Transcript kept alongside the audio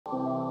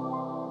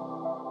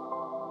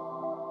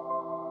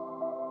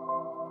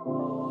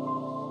Well,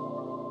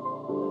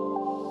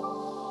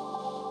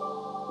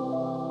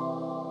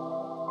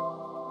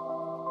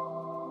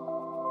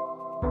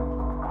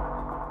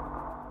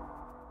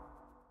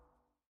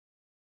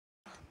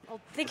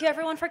 thank you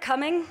everyone for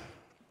coming.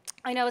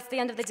 I know it's the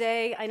end of the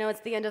day. I know it's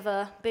the end of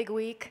a big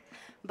week,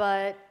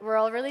 but we're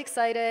all really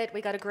excited.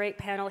 We got a great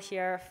panel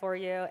here for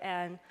you,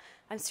 and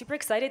I'm super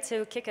excited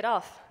to kick it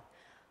off.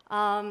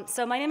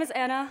 So my name is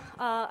Anna.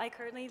 I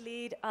currently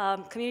lead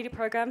community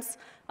programs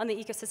on the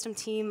ecosystem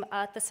team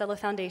at the Cello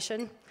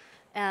Foundation,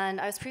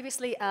 and I was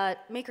previously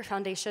at Maker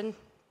Foundation.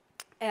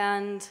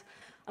 And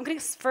I'm going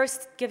to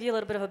first give you a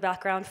little bit of a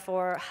background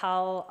for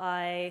how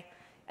I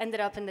ended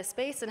up in this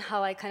space and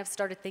how I kind of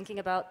started thinking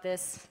about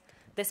this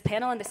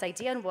panel and this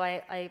idea, and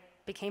why I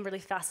became really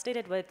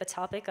fascinated with the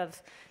topic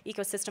of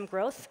ecosystem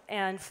growth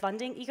and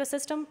funding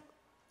ecosystem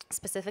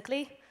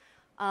specifically.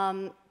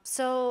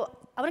 So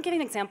I want to give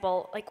you an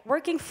example. Like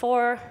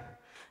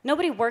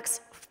nobody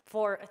works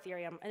for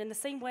Ethereum, and in the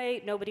same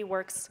way, nobody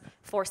works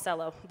for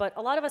Cello, but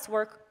a lot of us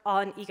work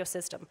on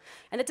ecosystem.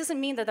 And it doesn't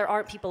mean that there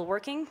aren't people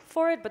working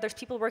for it, but there's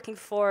people working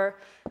for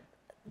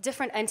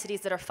different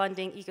entities that are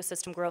funding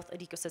ecosystem growth and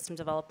ecosystem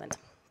development.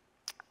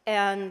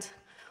 And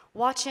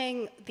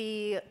watching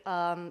the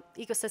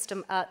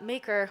ecosystem at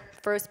Maker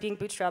first being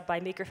bootstrapped by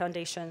Maker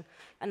Foundation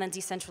and then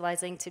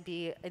decentralizing to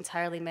be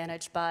entirely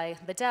managed by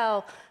the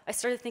DAO, I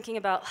started thinking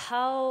about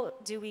how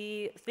do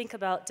we think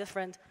about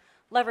different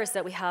levers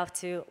that we have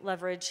to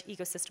leverage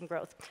ecosystem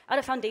growth. At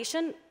a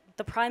foundation,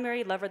 the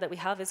primary lever that we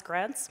have is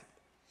grants,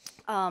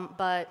 and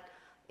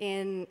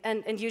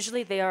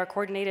usually they are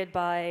coordinated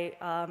by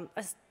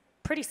a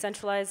pretty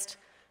centralized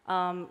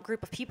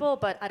group of people,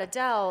 but at a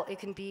DAO, it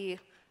can be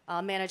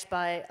managed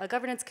by a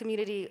governance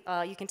community.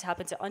 You can tap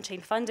into on-chain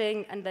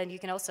funding, and then you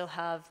can also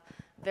have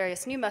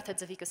various new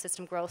methods of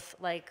ecosystem growth,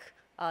 like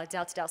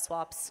DAO-to-DAO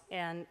swaps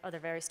and other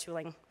various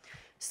tooling.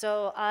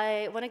 So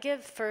I want to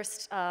give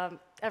first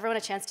everyone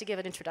a chance to give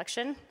an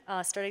introduction,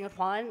 starting with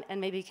Juan, and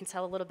maybe you can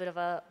tell a little bit of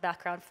a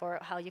background for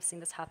how you've seen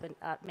this happen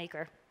at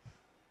Maker.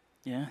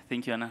 Yeah,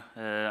 thank you, Anna.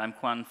 I'm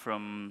Juan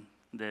from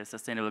the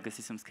Sustainable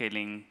Ecosystem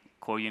Scaling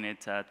core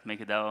unit at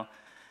MakerDAO.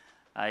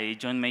 I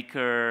joined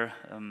Maker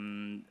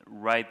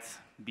right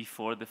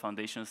before the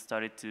foundation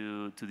started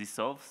to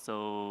dissolve,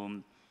 so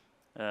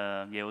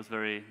yeah, it was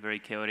very, very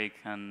chaotic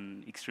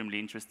and extremely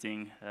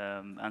interesting.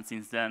 And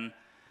since then,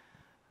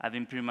 I've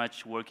been pretty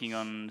much working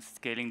on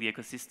scaling the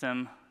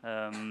ecosystem.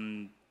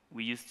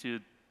 We used to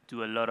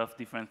do a lot of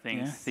different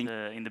things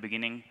in the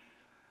beginning.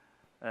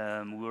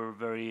 We were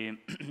very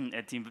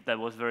a team that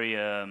was very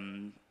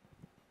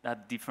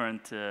at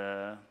different.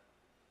 So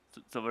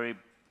very,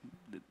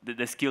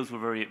 the skills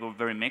were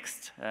very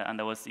mixed, and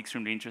that was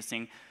extremely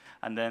interesting.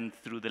 And then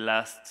through the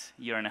last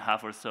year and a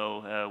half or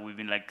so, we've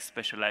been like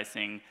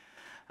specializing,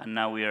 and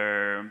now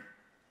we're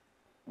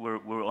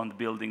on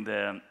building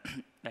the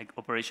like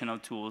operational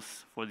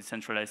tools for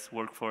decentralized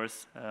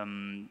workforce,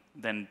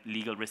 then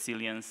legal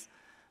resilience,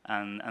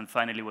 and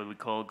finally what we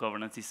call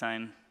governance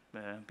design,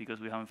 because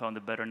we haven't found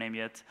a better name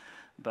yet.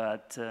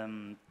 But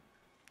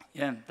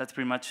yeah, that's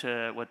pretty much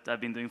what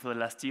I've been doing for the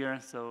last year.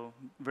 So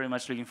very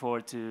much looking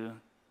forward to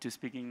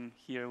speaking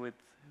here with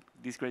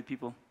these great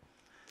people.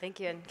 Thank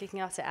you, and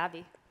kicking off to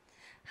Abby.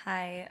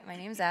 Hi, my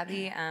name is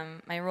Abby.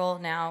 My role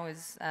now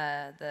is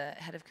the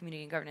head of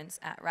community and governance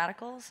at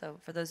Radical. So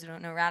for those who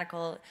don't know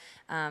Radical,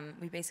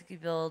 we basically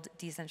build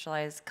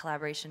decentralized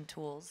collaboration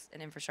tools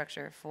and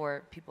infrastructure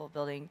for people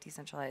building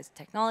decentralized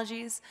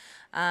technologies.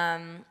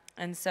 And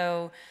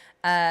so,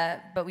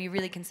 but we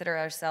really consider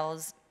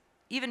ourselves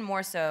even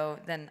more so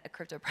than a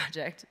crypto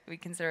project. We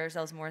consider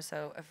ourselves more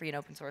so a free and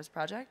open source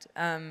project.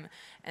 And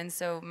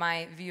so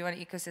my view on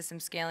ecosystem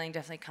scaling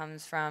definitely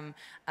comes from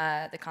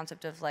the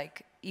concept of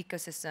like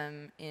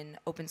ecosystem in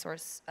open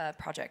source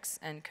projects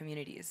and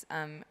communities.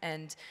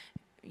 And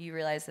you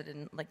realize that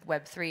in like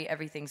Web3,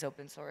 everything's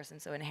open source,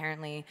 and so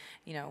inherently,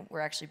 you know,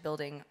 we're actually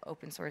building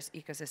open source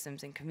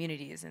ecosystems and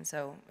communities. And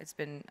so it's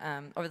been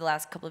over the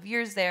last couple of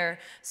years there,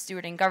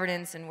 stewarding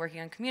governance and working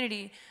on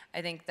community.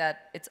 I think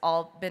that it's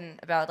all been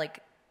about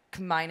like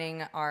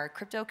combining our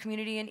crypto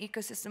community and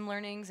ecosystem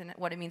learnings and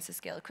what it means to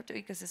scale a crypto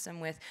ecosystem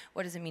with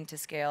what does it mean to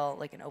scale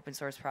like an open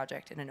source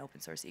project in an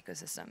open source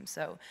ecosystem.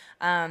 So,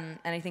 and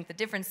I think the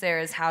difference there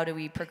is how do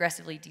we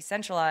progressively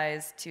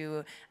decentralize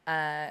to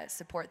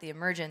support the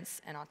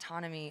emergence and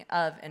autonomy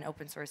of an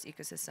open source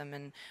ecosystem.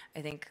 And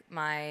I think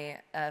my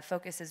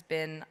focus has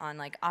been on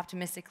like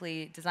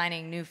optimistically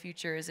designing new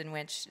futures in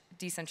which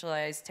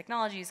decentralized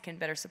technologies can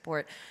better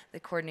support the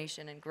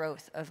coordination and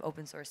growth of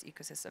open source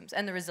ecosystems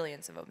and the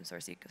resilience of open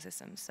source ecosystems.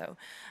 So,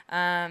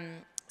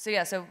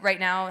 so right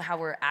now, how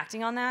we're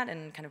acting on that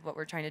and kind of what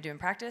we're trying to do in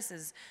practice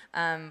is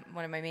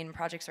one of my main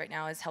projects right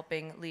now is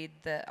helping lead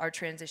our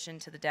transition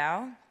to the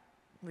DAO,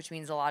 which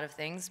means a lot of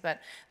things, but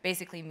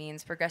basically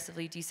means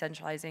progressively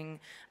decentralizing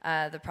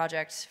the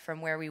project from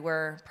where we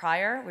were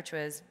prior, which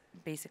was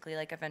basically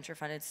like a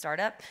venture-funded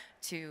startup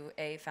to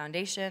a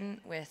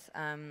foundation with,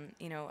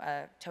 you know,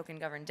 a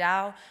token-governed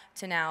DAO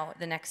to now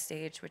the next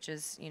stage, which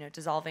is, you know,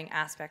 dissolving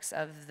aspects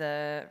of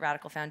the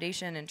Radical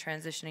Foundation and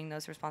transitioning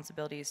those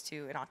responsibilities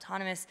to an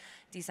autonomous,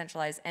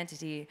 decentralized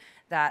entity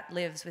that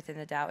lives within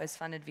the DAO, is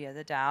funded via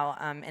the DAO,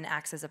 and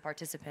acts as a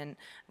participant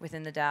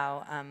within the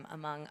DAO,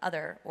 among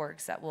other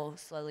orgs that will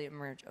slowly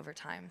emerge over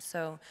time.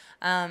 So,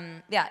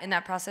 yeah, in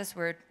that process,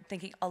 we're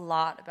thinking a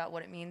lot about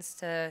what it means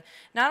to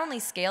not only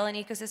scale an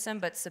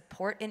ecosystem, but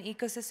support an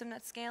ecosystem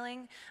that's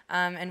scaling,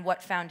 and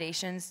what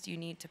foundations do you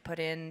need to put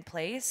in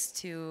place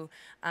to,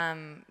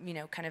 you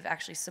know, kind of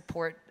actually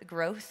support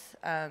growth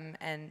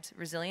and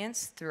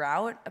resilience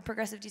throughout a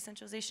progressive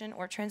decentralization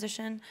or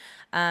transition.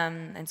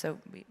 And so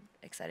we're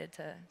excited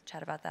to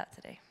chat about that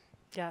today.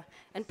 Yeah,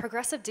 and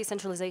progressive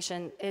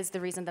decentralization is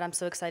the reason that I'm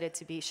so excited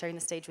to be sharing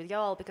the stage with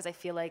y'all, because I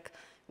feel like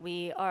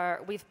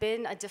we've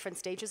been at different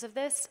stages of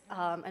this,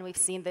 and we've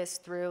seen this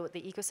through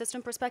the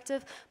ecosystem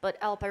perspective. But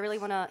Alp, I really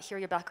want to hear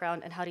your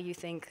background and how do you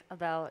think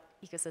about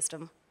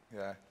ecosystem?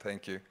 Yeah,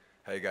 thank you.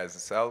 Hey guys,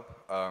 it's Alp.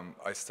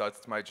 I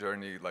started my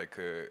journey like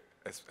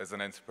as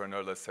an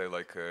entrepreneur, let's say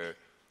like a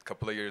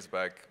couple of years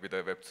back with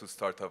a Web2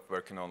 startup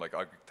working on like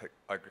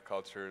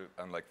agriculture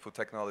and like food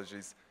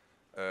technologies.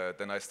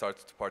 Then I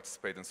started to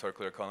participate in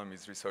circular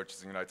economies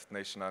researches in United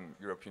Nations and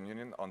European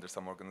Union under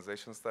some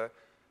organizations there,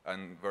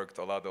 and worked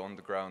a lot on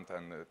the ground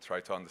and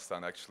tried to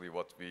understand actually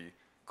what we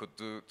could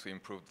do to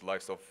improve the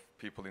lives of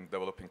people in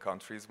developing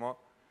countries more.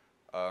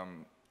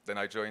 Then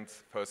I joined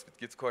first with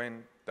Gitcoin,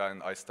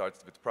 then I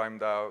started with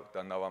PrimeDAO,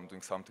 then now I'm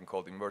doing something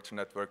called Inverter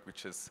Network,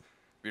 which is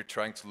we're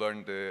trying to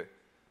learn the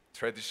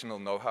traditional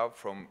know-how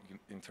from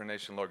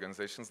international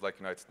organizations like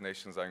United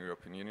Nations and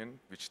European Union,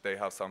 which they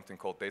have something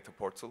called Data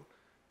Portal,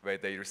 where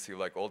they receive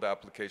like all the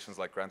applications,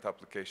 like grant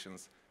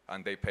applications,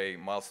 and they pay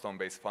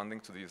milestone-based funding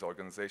to these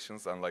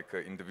organizations and like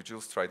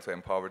individuals, trying to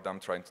empower them,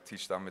 trying to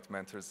teach them with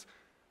mentors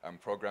and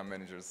program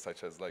managers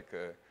such as like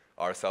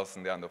ourselves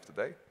in the end of the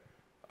day.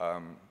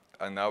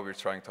 And now we're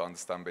trying to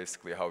understand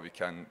basically how we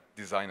can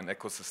design an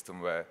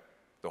ecosystem where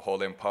the whole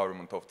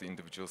empowerment of the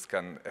individuals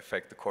can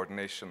affect the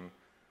coordination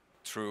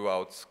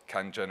throughout,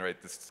 can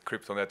generate this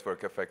crypto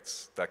network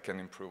effects that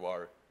can improve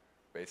our,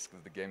 basically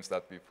the games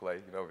that we play,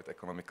 you know, with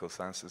economical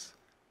senses.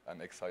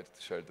 I'm excited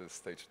to share the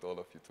stage with all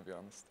of you, to be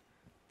honest.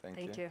 Thank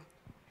you.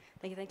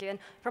 Thank you. And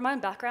from my own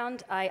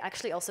background, I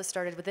actually also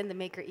started within the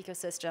Maker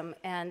ecosystem.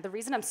 And the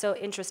reason I'm so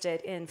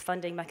interested in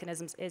funding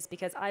mechanisms is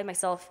because I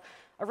myself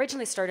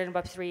originally started in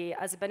Web3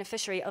 as a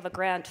beneficiary of a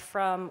grant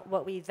from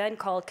what we then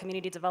called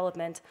community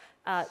development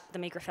at the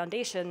Maker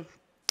Foundation.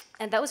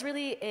 And that was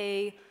really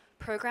a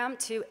program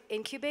to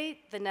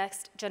incubate the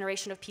next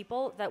generation of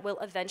people that will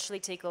eventually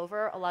take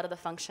over a lot of the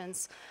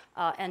functions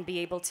and be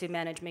able to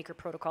manage Maker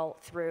protocol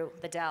through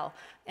the DAO.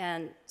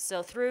 And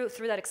so through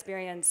that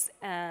experience,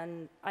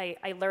 and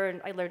I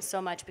learned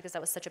so much because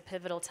that was such a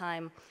pivotal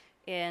time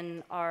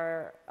in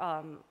our,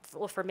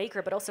 well, for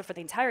Maker, but also for the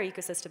entire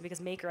ecosystem,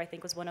 because Maker, I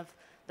think, was one of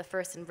the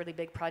first and really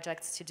big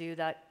projects to do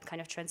that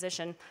kind of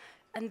transition.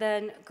 And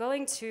then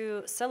going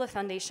to Celo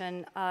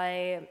Foundation,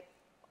 I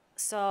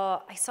saw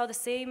the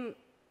same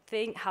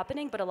thing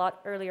happening, but a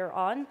lot earlier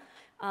on.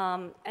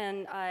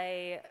 And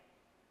I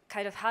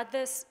kind of had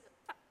this,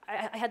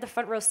 I had the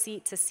front row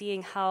seat to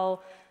seeing how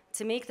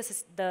to make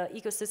the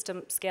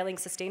ecosystem scaling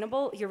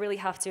sustainable, you really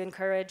have to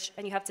encourage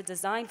and you have to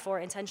design for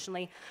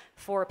intentionally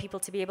for people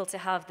to be able to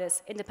have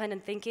this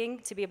independent thinking,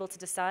 to be able to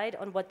decide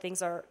on what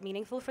things are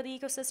meaningful for the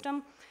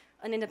ecosystem.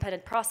 An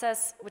independent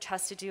process, which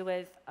has to do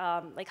with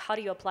like how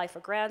do you apply for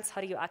grants, how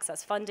do you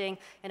access funding.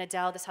 In a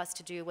DAO, this has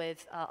to do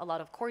with a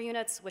lot of core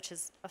units, which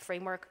is a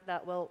framework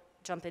that we'll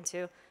jump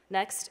into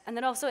next. And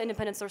then also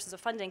independent sources of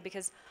funding,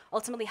 because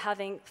ultimately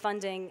having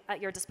funding at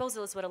your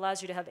disposal is what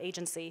allows you to have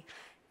agency.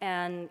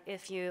 And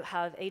if you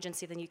have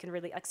agency, then you can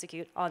really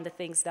execute on the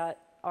things that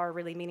are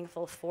really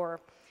meaningful for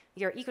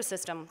your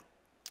ecosystem.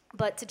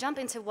 But to jump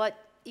into what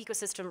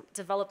ecosystem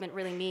development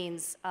really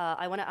means,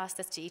 I want to ask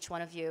this to each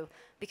one of you,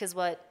 because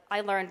what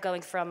I learned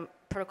going from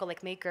protocol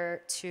like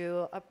Maker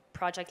to a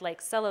project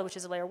like Celo, which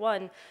is a layer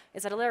 1,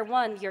 is that a layer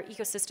 1, your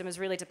ecosystem is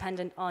really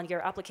dependent on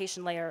your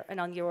application layer and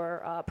on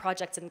your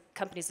projects and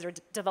companies that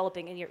are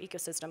developing in your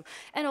ecosystem.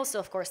 And also,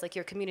 of course, like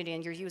your community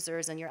and your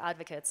users and your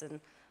advocates and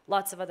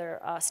lots of other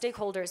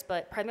stakeholders,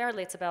 but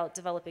primarily it's about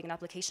developing an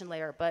application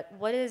layer. But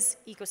what does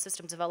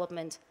ecosystem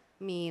development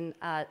mean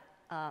at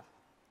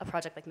a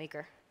project like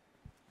Maker?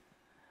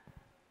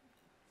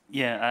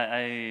 Yeah,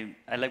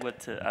 I like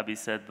what Abby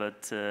said,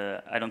 but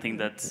I don't think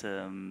that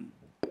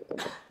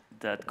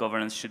that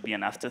governance should be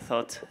an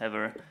afterthought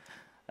ever.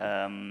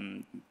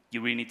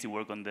 You really need to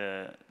work on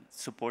the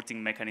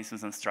supporting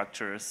mechanisms and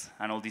structures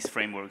and all these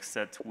frameworks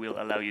that will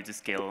allow you to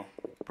scale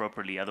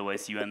properly.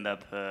 Otherwise, you end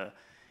up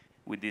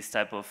with this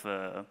type of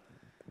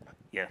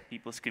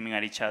people screaming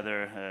at each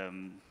other.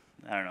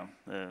 I don't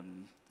know.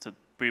 So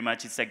pretty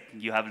much it's like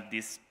you have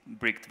this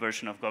bricked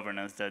version of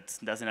governance that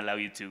doesn't allow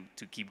you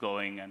to keep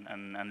going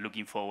and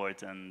looking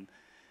forward, and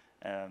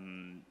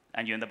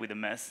you end up with a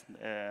mess.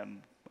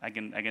 I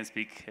can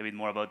speak a bit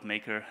more about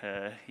Maker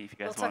if you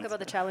guys want. We'll talk about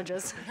the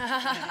challenges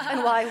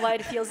and why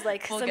it feels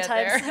like We'll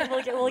sometimes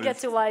we'll get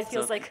to why it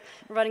feels so like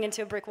running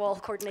into a brick wall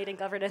coordinating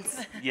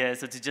governance. Yeah,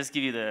 so to just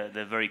give you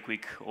the very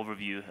quick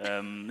overview,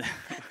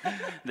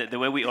 the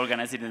way we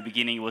organized it in the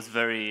beginning was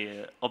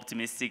very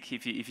optimistic,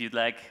 if you'd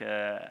like,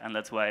 and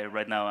that's why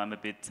right now I'm a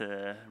bit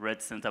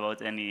reticent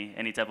about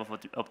any type of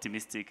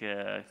optimistic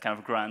kind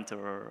of grant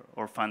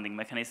or funding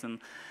mechanism.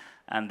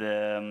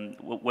 And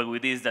what we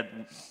did is that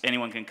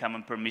anyone can come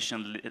and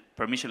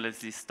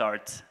permissionlessly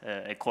start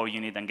a core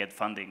unit and get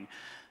funding.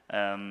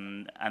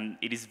 And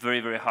it is very,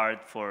 very hard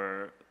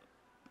for,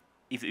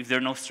 if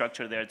there's no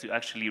structure there to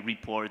actually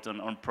report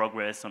on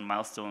progress, on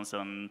milestones,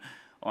 on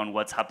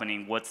what's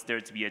happening, what's there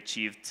to be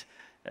achieved.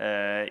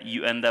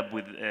 You end up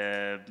with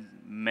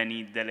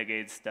many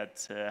delegates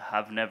that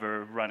have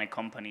never run a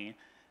company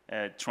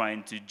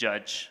trying to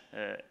judge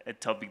a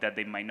topic that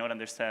they might not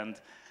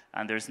understand.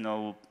 And there's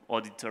no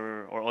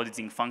auditor or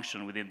auditing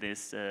function within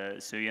this,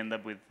 so you end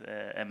up with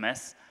a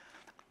mess.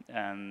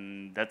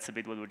 And that's a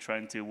bit what we're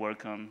trying to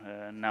work on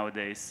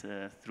nowadays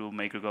through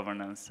Maker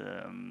governance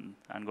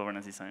and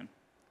governance design.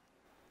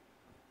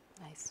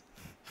 Nice.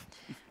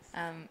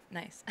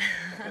 Nice.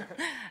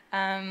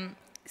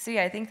 So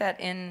yeah, I think that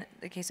in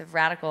the case of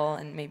Radical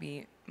and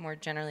maybe more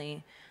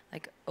generally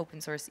like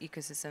open source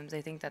ecosystems, I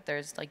think that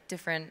there's like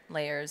different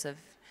layers of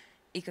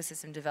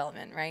ecosystem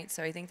development, right?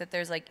 So I think that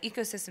there's like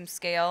ecosystem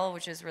scale,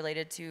 which is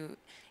related to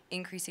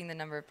increasing the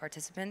number of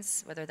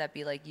participants, whether that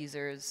be like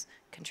users,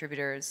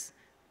 contributors,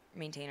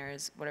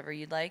 maintainers, whatever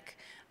you'd like.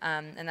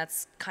 And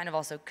that's kind of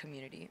also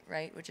community,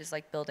 right? Which is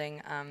like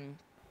building,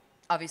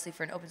 obviously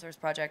for an open source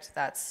project,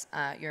 that's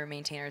your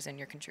maintainers and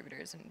your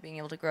contributors. And being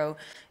able to grow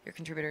your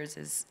contributors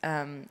is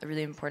a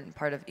really important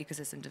part of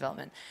ecosystem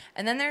development.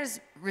 And then there's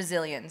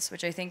resilience,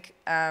 which I think,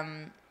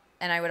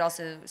 and I would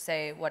also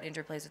say what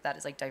interplays with that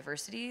is like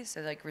diversity,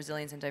 so like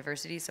resilience and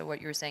diversity. So what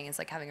you were saying is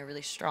like having a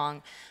really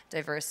strong,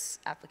 diverse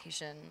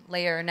application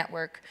layer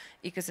network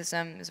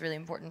ecosystem is really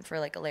important for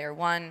like a layer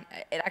one.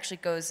 It actually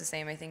goes the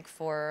same, I think,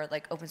 for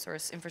like open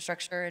source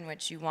infrastructure in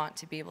which you want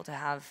to be able to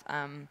have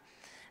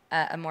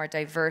a more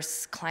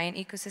diverse client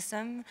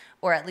ecosystem,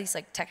 or at least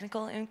like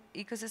technical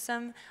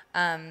ecosystem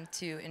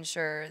to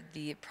ensure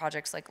the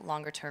project's like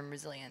longer term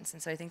resilience.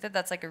 And so I think that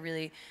that's like a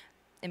really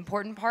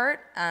important part,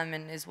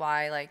 and is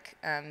why like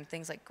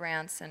things like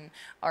grants and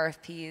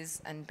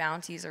RFPs and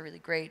bounties are really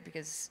great,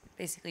 because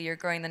basically you're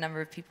growing the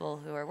number of people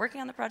who are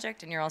working on the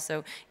project and you're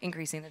also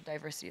increasing the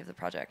diversity of the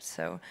project.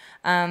 So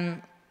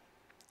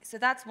so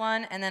that's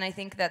one. And then I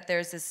think that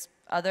there's this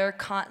other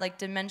like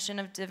dimension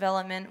of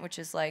development, which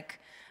is like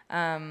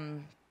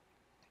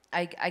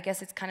I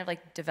guess it's kind of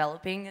like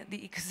developing the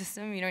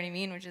ecosystem, you know what I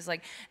mean? Which is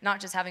like not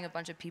just having a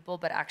bunch of people,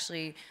 but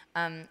actually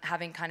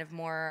having kind of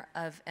more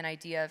of an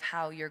idea of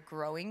how you're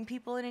growing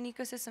people in an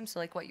ecosystem. So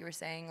like what you were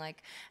saying,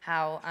 like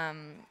how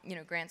you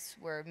know, grants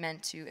were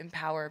meant to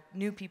empower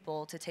new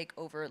people to take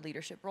over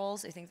leadership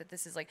roles. I think that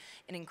this is like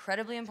an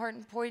incredibly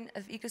important point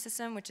of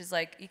ecosystem, which is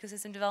like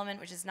ecosystem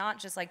development, which is not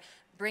just like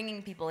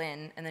bringing people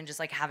in and then just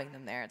like having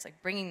them there. It's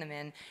like bringing them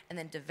in and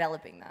then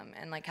developing them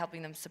and like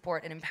helping them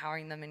support and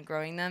empowering them and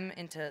growing them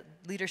into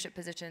leadership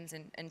positions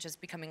and just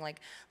becoming like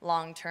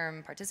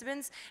long-term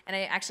participants. And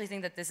I actually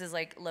think that this is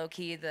like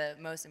low-key the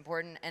most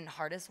important and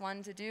hardest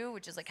one to do,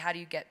 which is like how do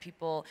you get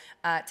people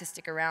to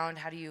stick around?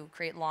 How do you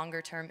create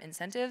longer-term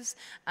incentives?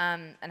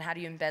 And how do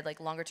you embed like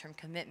longer-term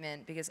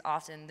commitment? Because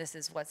often this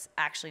is what's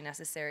actually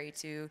necessary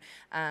to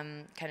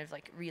kind of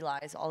like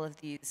realize all of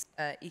these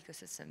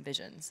ecosystem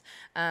visions.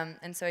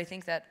 And so I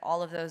think that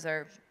all of those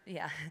are,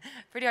 yeah,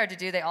 pretty hard to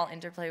do. They all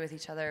interplay with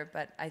each other,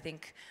 but I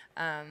think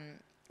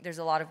there's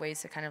a lot of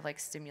ways to kind of like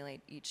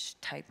stimulate each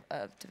type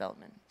of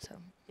development. So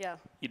yeah,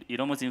 it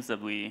almost seems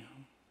that we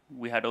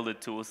had all the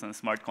tools and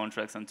smart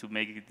contracts and to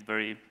make it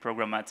very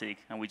programmatic,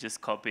 and we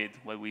just copied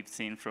what we've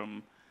seen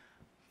from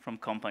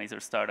companies or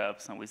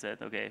startups, and we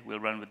said, okay, we'll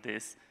run with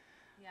this.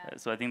 Yeah.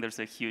 So I think there's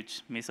a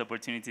huge missed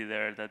opportunity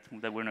there that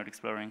we're not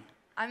exploring.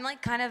 I'm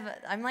kind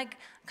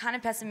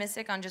of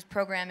pessimistic on just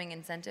programming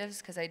incentives,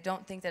 because I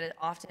don't think that it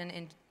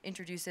often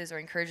introduces or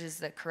encourages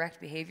the correct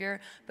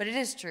behavior. But it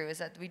is true is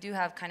that we do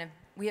have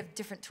we have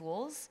different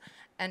tools,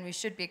 and we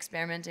should be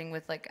experimenting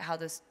with like how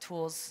those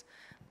tools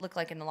look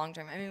like in the long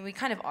term. I mean, we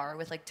kind of are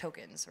with like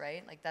tokens,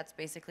 right? Like that's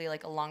basically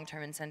like a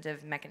long-term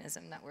incentive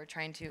mechanism that we're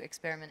trying to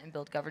experiment and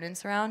build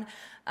governance around.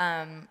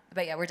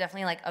 But yeah, we're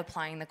definitely like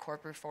applying the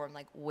corp reform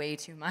like way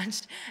too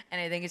much. And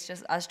I think it's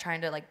just us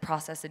trying to like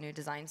process a new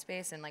design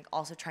space and like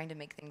also trying to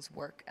make things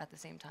work at the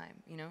same time,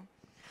 you know?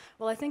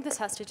 Well, I think this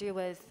has to do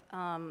with,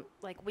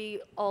 like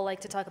we all like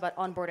to talk about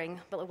onboarding,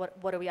 but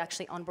what are we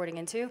actually onboarding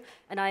into?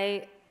 And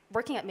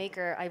working at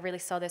Maker, I really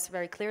saw this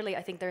very clearly.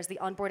 I think there's the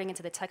onboarding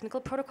into the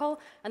technical protocol,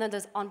 and then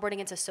there's onboarding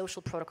into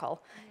social protocol.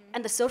 Mm-hmm.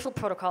 And the social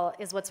protocol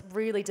is what's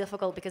really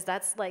difficult, because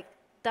that's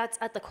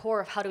at the core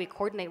of how do we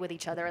coordinate with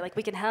each other. Like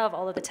we can have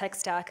all of the tech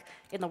stack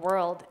in the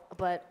world,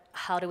 but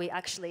how do we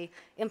actually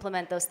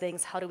implement those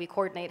things? How do we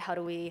coordinate? How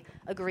do we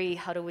agree?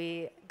 How do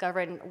we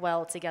govern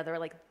well together?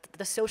 Like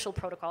the social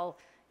protocol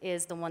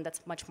is the one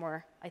that's much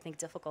more, I think,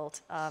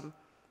 difficult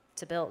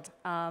to build.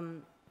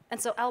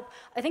 And so, Alp,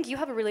 I think you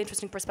have a really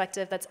interesting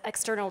perspective that's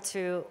external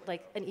to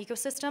like an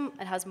ecosystem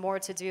and has more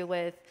to do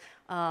with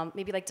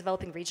maybe like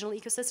developing regional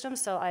ecosystems.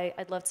 So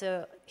I'd love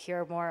to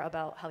hear more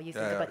about how you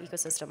think about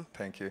ecosystem.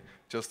 Thank you.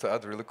 Just to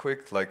add really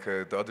quick, like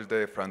the other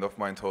day, a friend of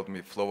mine told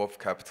me flow of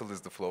capital is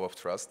the flow of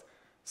trust.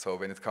 So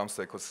when it comes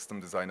to ecosystem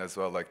design as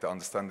well, like to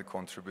understand the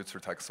contributor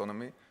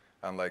taxonomy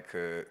and like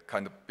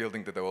kind of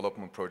building the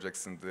development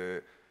projects in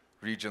the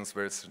regions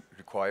where it's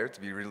required,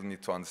 we really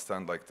need to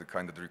understand like the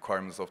kind of the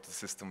requirements of the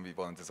system we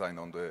want to design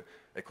on the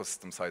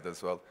ecosystem side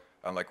as well.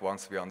 And like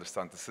once we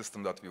understand the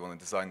system that we want to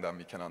design, then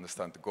we can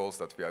understand the goals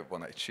that we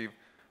want to achieve.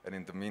 And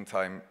in the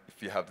meantime, if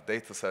we have the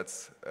data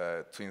sets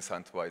to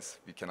incentivize,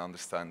 we can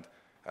understand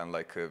and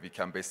like we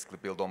can basically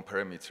build on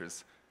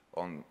parameters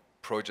on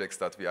projects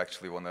that we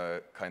actually want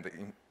to kind of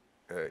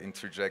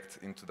interject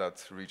into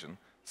that region.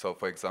 So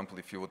for example,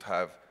 if you would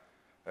have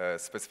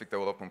specific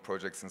development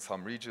projects in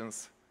some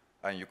regions,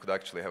 and you could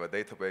actually have a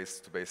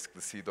database to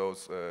basically see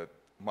those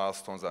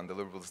milestones and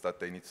deliverables that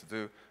they need to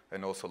do,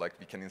 and also like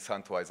we can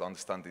incentivize,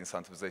 understand the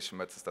incentivization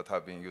methods that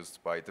have been used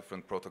by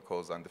different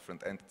protocols and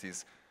different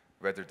entities,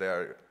 whether they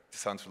are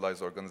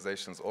decentralized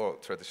organizations or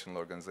traditional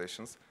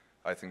organizations.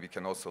 I think we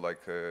can also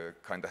like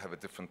kind of have a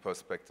different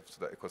perspective to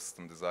the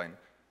ecosystem design,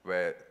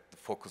 where the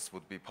focus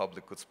would be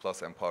public goods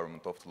plus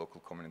empowerment of the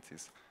local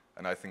communities.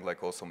 And I think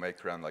like also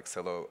Maker and like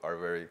Cello are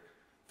very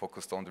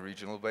focused on the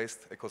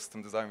regional-based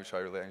ecosystem design, which I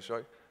really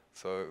enjoy.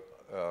 So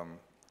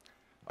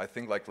I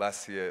think like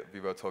last year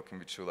we were talking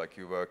with you, like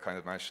you were kind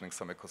of mentioning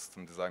some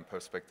ecosystem design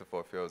perspective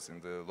of yours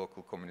in the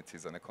local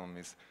communities and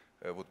economies.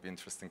 Would be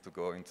interesting to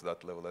go into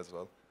that level as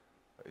well,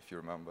 if you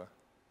remember.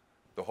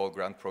 The whole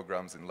grant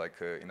programs in like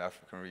in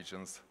African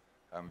regions,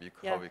 and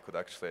how we could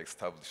actually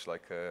establish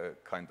like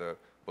kind of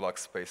block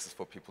spaces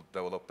for people to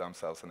develop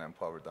themselves and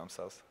empower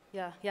themselves.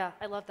 Yeah,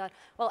 I love that.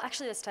 Well,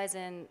 actually, this ties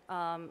in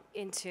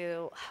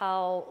into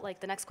how, like,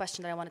 the next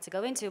question that I wanted to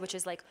go into, which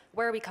is, like,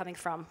 where are we coming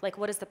from? Like,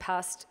 what is the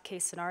past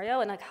case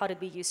scenario, and, like, how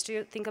did we used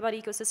to think about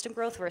ecosystem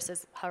growth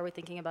versus how are we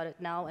thinking about it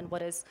now, and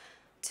what is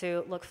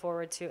to look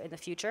forward to in the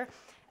future?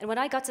 And when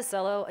I got to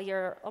Cello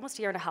almost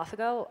a year and a half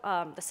ago,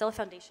 the Cello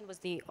Foundation was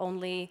the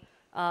only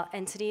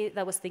entity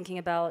that was thinking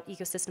about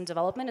ecosystem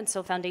development, and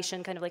so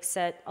Foundation kind of like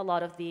set a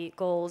lot of the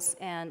goals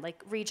and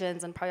like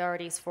regions and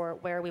priorities for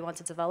where we want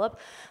to develop.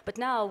 But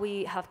now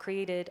we have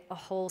created a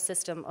whole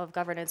system of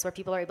governance where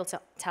people are able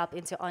to tap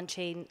into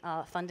on-chain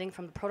funding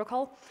from the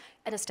protocol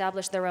and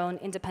establish their own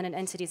independent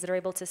entities that are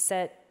able to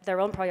set their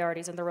own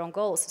priorities and their own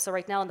goals. So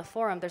right now in the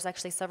forum, there's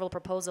actually several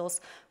proposals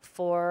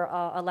for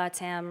a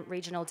LATAM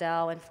regional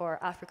DAO and for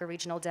Africa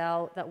regional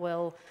DAO that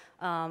will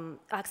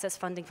access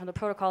funding from the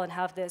protocol and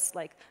have this,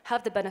 like,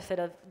 have the benefit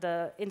of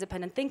the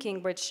independent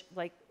thinking, which,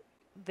 like,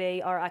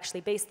 they are actually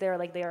based there,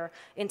 like, they are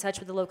in touch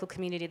with the local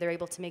community, they're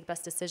able to make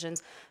best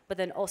decisions, but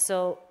then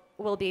also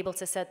will be able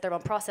to set their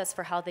own process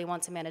for how they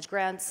want to manage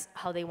grants,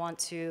 how they want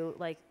to,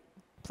 like,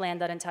 plan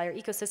that entire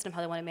ecosystem,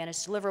 how they want to manage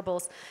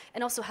deliverables,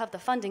 and also have the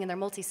funding in their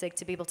multi-sig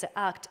to be able to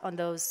act on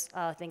those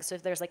things. So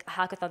if there's like a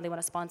hackathon they want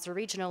to sponsor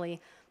regionally,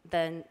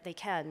 then they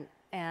can.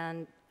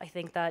 And I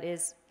think that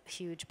is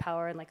huge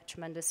power and like a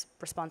tremendous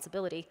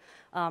responsibility.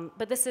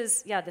 But this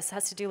is, this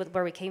has to do with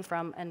where we came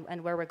from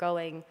and where we're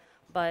going.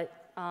 But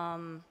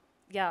the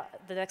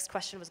next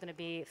question was going to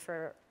be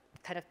for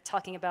kind of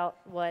talking about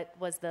what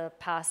was the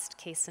past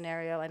case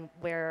scenario and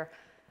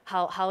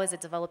how is it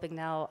developing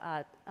now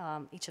at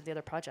each of the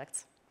other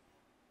projects?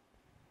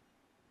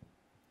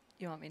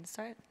 You want me to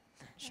start?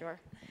 Sure.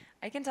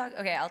 I can talk,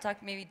 okay, I'll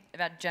talk maybe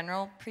about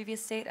general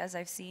previous state as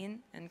I've seen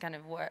and kind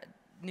of what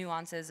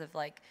nuances of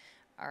like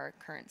our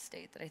current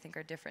state that I think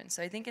are different.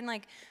 So I think in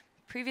like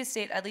previous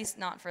state, at least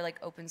not for like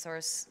open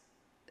source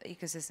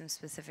ecosystems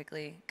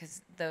specifically,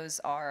 because those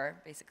are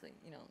basically,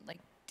 you know, like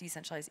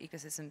decentralized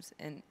ecosystems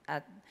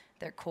at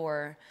their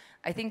core.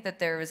 I think that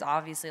there was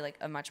obviously like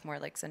a much more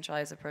like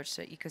centralized approach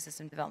to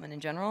ecosystem development in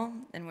general,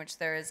 in which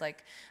there is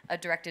like a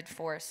directed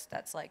force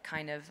that's like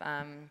kind of,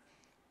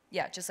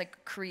 just like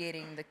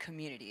creating the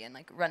community and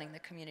like running the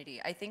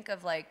community. I think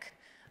of like,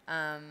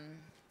 I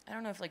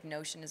don't know if like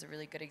Notion is a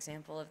really good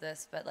example of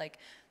this, but like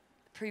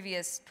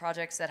previous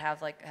projects that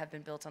have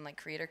been built on like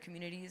creator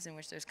communities in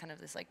which there's kind of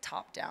this like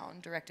top-down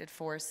directed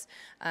force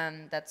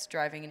that's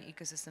driving an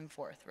ecosystem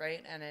forth,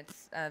 right? And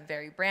it's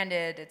very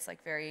branded, it's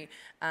like very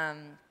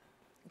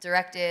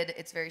directed,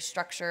 it's very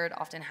structured,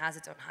 often has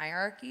its own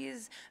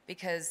hierarchies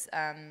because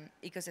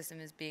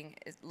ecosystem is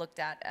looked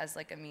at as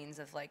like a means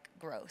of like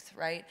growth,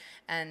 right?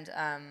 And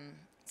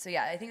so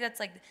yeah, I think that's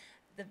like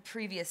the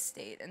previous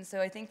state. And so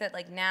I think that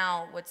like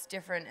now what's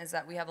different is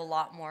that we have a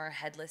lot more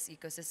headless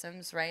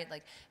ecosystems, right?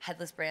 Like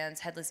headless brands,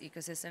 headless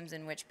ecosystems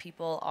in which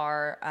people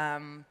are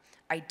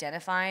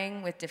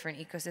identifying with different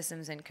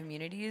ecosystems and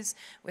communities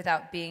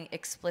without being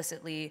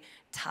explicitly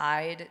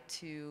tied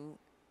to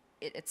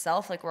it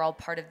itself, like we're all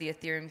part of the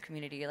Ethereum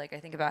community. Like I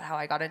think about how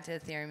I got into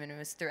Ethereum and it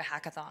was through a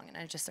hackathon and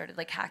I just started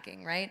like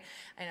hacking, right?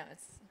 I know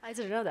it's... I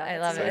didn't know that. I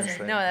love it.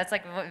 Same. No, that's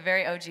like a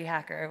very OG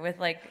hacker with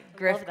like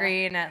Griff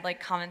Green at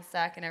like Common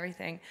Stack and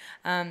everything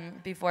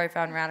before I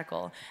found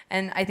Radical.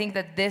 And I think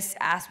that this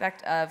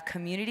aspect of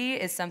community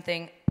is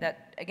something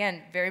that,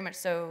 again, very much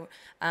so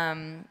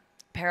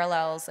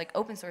parallels like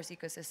open source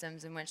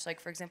ecosystems in which,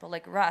 like, for example,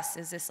 like Rust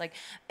is this like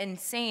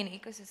insane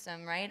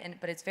ecosystem, right?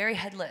 But it's very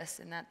headless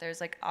in that there's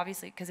like,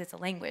 obviously, because it's a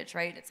language,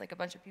 right? It's like a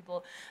bunch of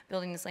people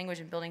building this language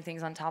and building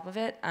things on top of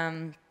it.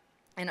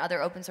 And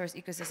other open source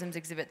ecosystems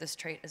exhibit this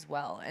trait as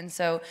well. And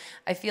so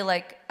I feel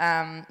like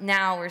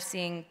now we're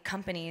seeing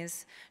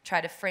companies try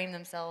to frame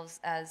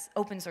themselves as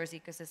open source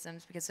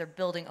ecosystems because they're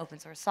building open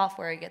source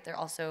software, yet they're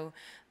also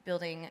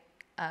building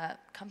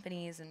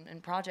companies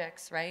and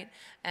projects, right?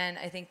 And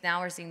I think now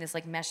we're seeing this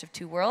like mesh of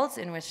two worlds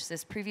in which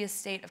this previous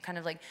state of kind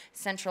of like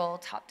central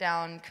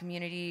top-down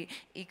community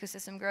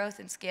ecosystem growth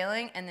and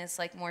scaling and this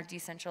like more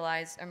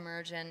decentralized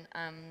emergent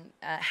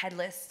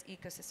headless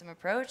ecosystem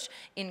approach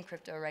in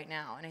crypto right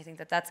now. And I think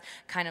that that's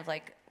kind of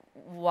like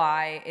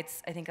why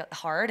it's, I think,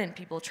 hard and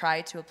people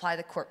try to apply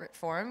the corporate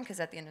form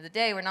because at the end of the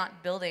day, we're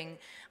not building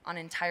on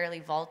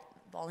entirely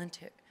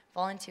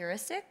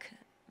altruistic,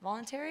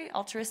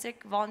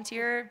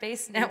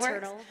 volunteer-based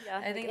networks. Yeah,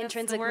 I think like that's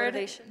intrinsic the word.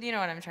 motivation. You know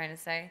what I'm trying to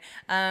say.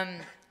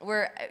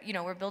 We're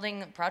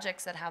building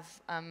projects that have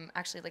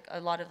actually like a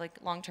lot of like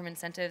long-term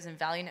incentives and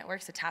value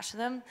networks attached to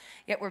them.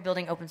 Yet we're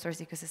building open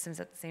source ecosystems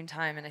at the same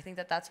time, and I think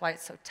that that's why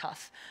it's so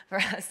tough for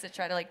us to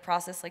try to like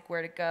process like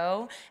where to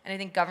go. And I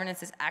think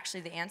governance is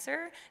actually the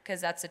answer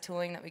because that's the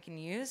tooling that we can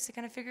use to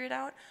kind of figure it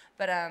out.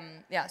 But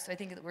yeah, so I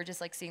think that we're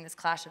just like seeing this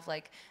clash of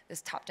like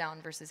this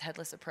top-down versus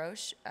headless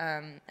approach,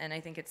 and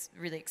I think it's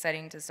really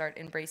exciting to start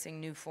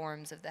embracing new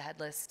forms of the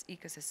headless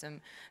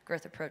ecosystem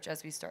growth approach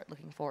as we start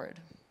looking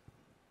forward.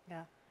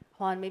 Yeah.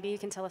 Juan, maybe you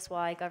can tell us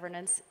why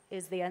governance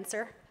is the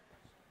answer?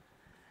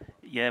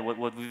 Yeah,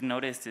 what we've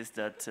noticed is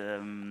that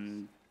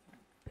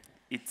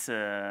it's,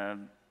 I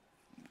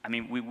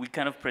mean, we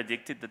kind of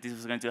predicted that this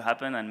was going to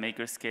happen and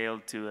Maker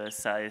scaled to a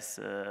size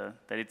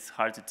that it's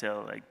hard to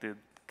tell. Like the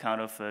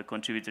count of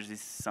contributors is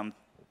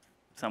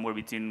somewhere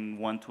between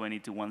 120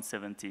 to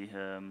 170.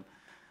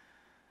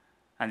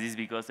 And this is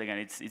because, again,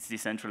 it's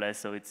decentralized,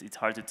 so it's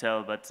hard to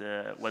tell. But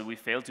what we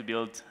failed to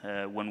build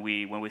when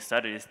we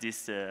started is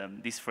these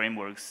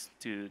frameworks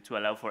to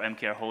allow for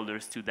MKR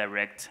holders to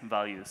direct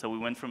value. So we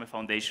went from a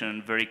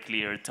foundation, very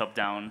clear,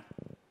 top-down.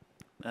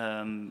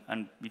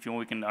 And if you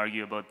want, we can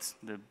argue about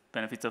the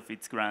benefits of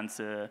its grants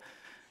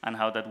and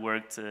how that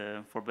worked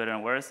for better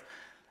and worse.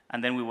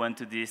 And then we went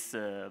to this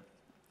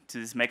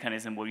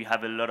mechanism where you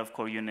have a lot of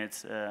core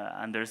units,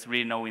 and there's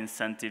really no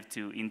incentive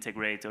to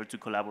integrate or to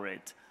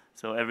collaborate.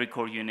 So every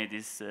core unit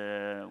is,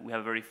 we have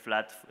a very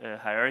flat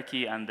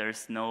hierarchy, and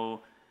there's no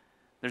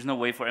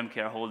way for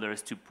MKR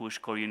holders to push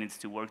core units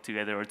to work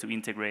together or to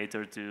integrate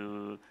or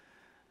to,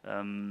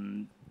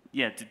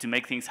 to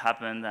make things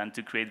happen and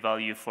to create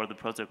value for the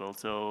protocol.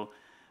 So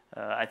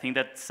I think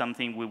that's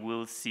something we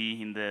will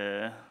see in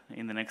the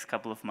next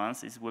couple of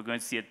months. Is we're going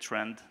to see a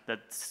trend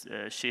that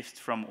shifts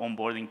from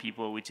onboarding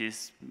people, which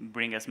is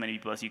bring as many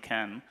people as you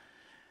can,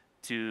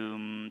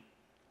 to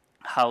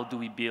how do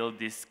we build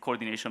these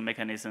coordination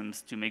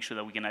mechanisms to make sure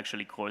that we can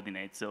actually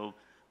coordinate. So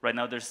right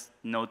now there's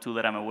no tool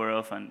that I'm aware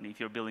of, and if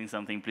you're building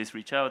something, please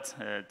reach out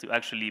to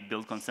actually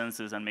build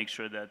consensus and make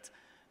sure that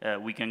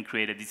we can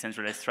create a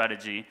decentralized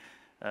strategy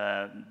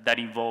that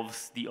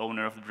involves the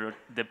owner of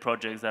the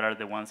projects that are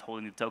the ones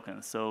holding the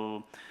tokens.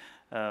 So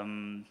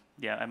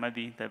yeah, I might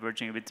be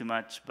diverging a bit too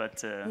much,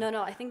 but...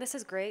 No, I think this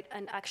is great,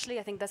 and actually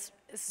I think this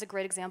is a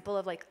great example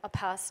of like a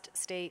past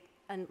state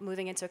and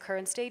moving into a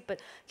current state, but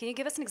can you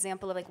give us an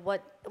example of like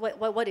what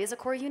is a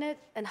core unit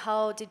and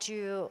how did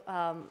you,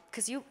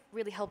 because you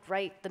really helped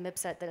write the MIP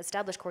set that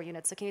established core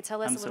units, so can you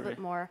tell us a little bit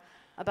more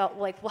about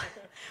like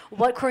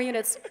what core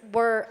units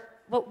were,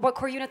 what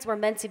core units were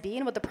meant to be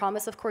and what the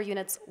promise of core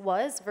units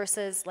was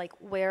versus like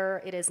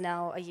where it is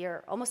now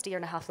almost a year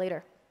and a half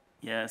later?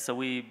 Yeah, so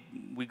we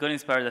got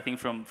inspired, I think,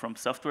 from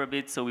software a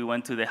bit, so we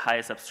went to the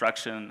highest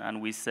abstraction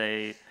and we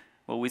said,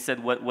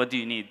 what do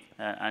you need?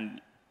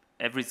 And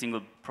every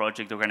single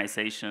project,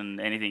 organization,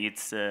 anything,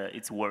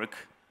 it's work,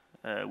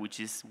 which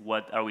is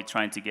what are we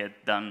trying to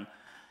get done.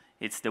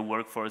 It's the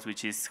workforce,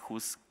 which is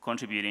who's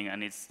contributing,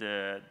 and it's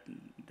the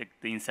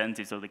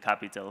incentives or the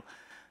capital.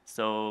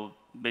 So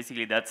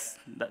basically, that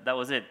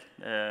was it.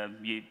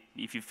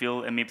 If you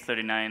fill a MIP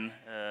 39,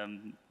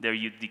 there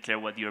you declare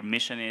what your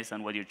mission is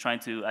and what you're trying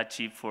to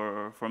achieve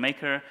for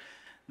Maker.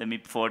 The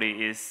MIP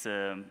 40 is,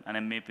 and a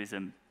MIP is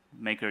a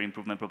Maker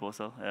improvement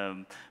proposal.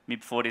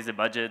 MIP 40 is a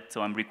budget,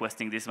 so I'm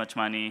requesting this much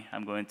money.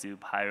 I'm going to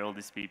hire all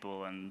these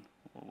people, and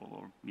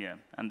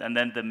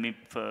then the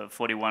MIP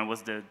 41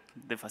 was the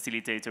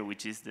facilitator,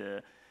 which is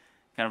the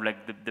kind of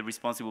like the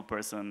responsible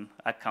person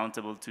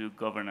accountable to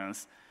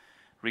governance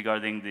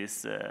regarding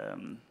this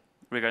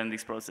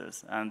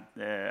process. And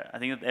I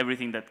think that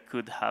everything that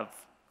could have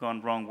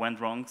gone wrong went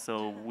wrong.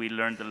 So we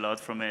learned a lot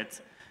from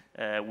it.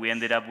 We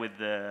ended up with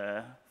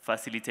the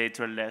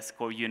facilitator-less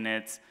core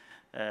units.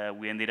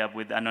 We ended up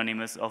with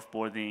anonymous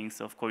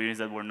offboardings of core units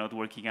that were not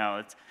working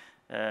out.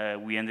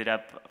 We ended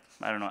up,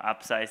 I don't know,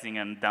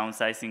 upsizing and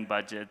downsizing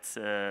budgets.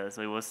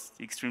 So it was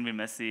extremely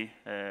messy.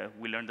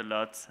 We learned a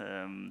lot.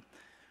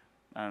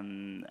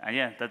 And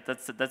yeah,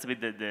 that's a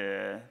bit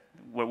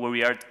where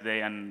we are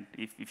today. And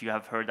if you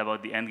have heard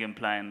about the endgame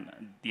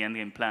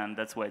plan,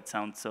 that's why it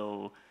sounds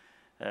so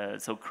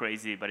so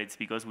crazy. But it's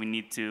because we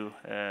need to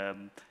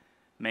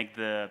make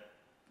the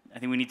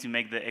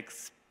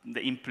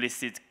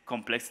implicit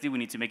complexity. We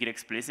need to make it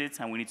explicit,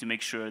 and we need to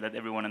make sure that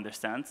everyone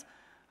understands.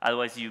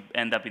 Otherwise, you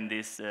end up in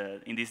these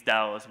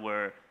DAOs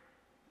where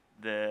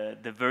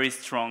the very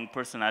strong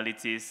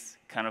personalities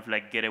kind of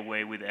like get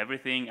away with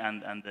everything,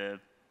 and you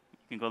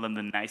can call them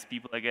the nice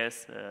people, I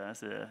guess,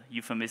 as a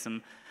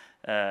euphemism,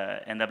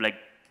 end up like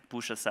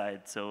pushed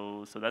aside.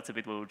 So that's a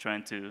bit what we're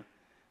trying to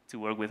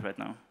work with right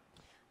now.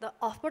 The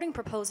offboarding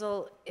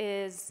proposal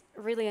is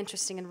really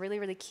interesting and really,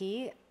 really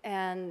key.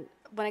 And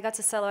when I got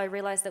to Celo, I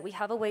realized that we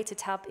have a way to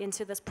tap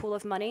into this pool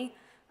of money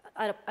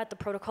at the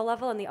protocol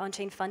level and the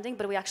on-chain funding,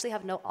 but we actually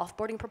have no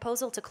offboarding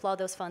proposal to claw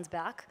those funds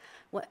back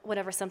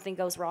whenever something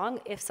goes wrong.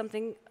 If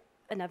something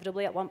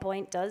inevitably at one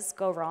point does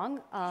go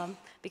wrong,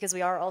 because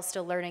we are all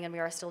still learning and we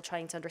are still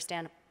trying to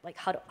understand like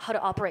how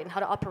to operate and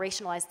how to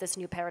operationalize this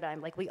new paradigm.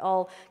 Like we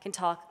all can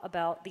talk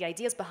about the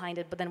ideas behind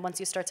it, but then once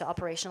you start to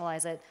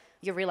operationalize it,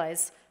 you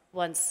realize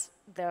once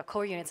the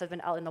core units have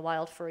been out in the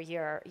wild for a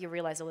year, you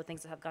realize all the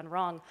things that have gone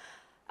wrong.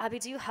 Abby,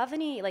 do you have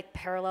any like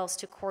parallels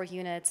to core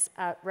units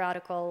at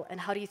Radical, and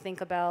how do you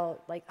think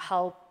about like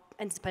how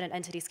independent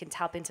entities can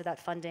tap into that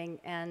funding?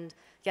 And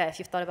yeah, if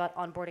you've thought about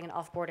onboarding and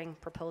offboarding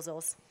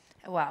proposals.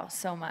 Wow,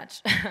 so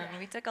much.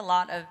 We took a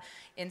lot of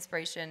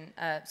inspiration.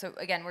 So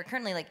again, we're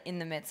currently like in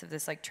the midst of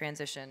this like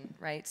transition,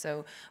 right?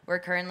 So we're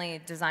currently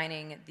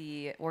designing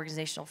the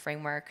organizational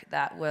framework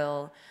that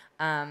will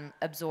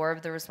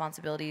absorb the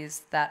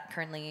responsibilities that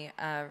currently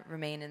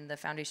remain in the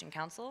Foundation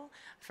Council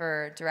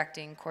for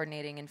directing,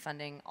 coordinating, and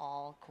funding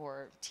all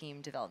core team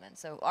development.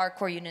 So our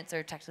core units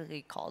are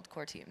technically called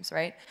core teams,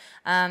 right?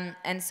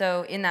 And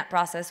so in that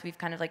process, we've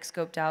kind of like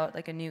scoped out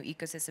like a new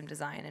ecosystem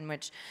design in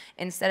which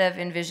instead of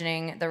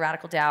envisioning the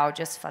Radical DAO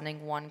just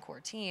funding one core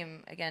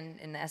team, again,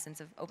 in the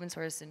essence of open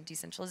source and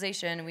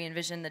decentralization, we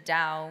envision the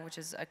DAO, which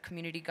is a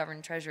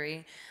community-governed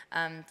treasury,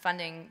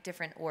 funding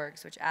different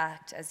orgs, which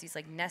act as these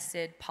like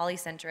nested,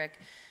 polycentric,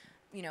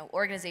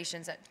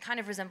 organizations that kind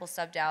of resemble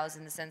sub-DAOs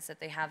in the sense that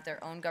they have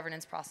their own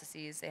governance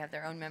processes, they have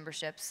their own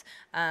memberships,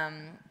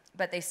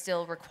 but they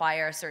still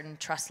require a certain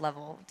trust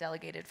level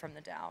delegated from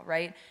the DAO,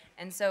 right?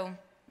 And so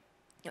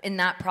in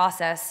that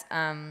process,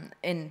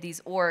 in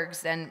these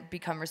orgs then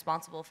become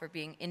responsible for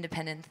being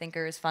independent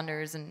thinkers,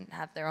 funders, and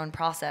have their own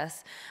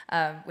process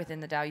within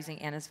the DAO using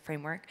Anna's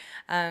framework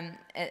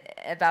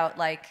about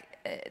like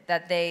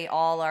that they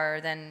all are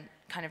then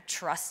kind of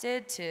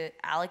trusted to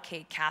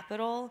allocate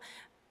capital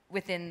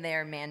within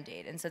their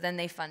mandate. And so then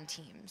they fund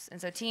teams. And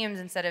so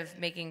teams, instead of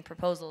making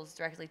proposals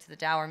directly to the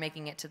DAO, are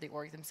making it to the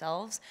org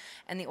themselves.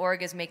 And the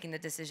org is making the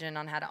decision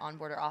on how to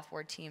onboard or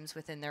offboard teams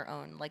within their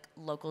own like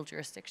local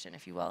jurisdiction,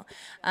 if you will.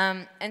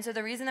 And so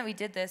the reason that we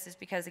did this is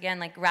because, again,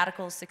 like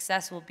Radical's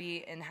success will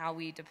be in how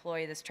we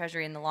deploy this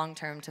treasury in the long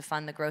term to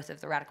fund the growth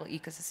of the Radical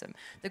ecosystem,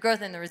 the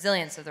growth and the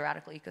resilience of the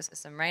Radical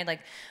ecosystem, right?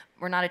 Like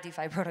we're not a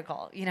DeFi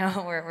protocol,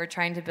 we're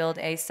trying to build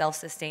a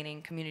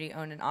self-sustaining,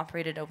 community-owned and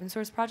operated open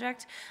source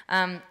project.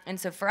 And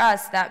so for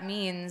us, that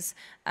means,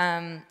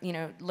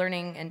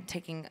 learning and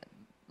taking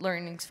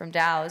learnings from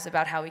DAOs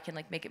about how we can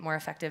like make it more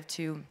effective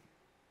to,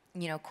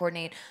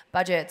 coordinate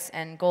budgets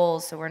and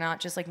goals. So we're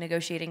not just like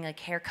negotiating like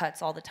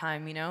haircuts all the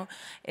time,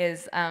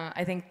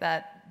 I think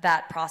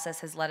that process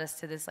has led us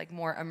to this like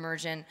more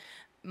emergent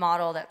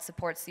model that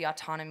supports the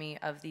autonomy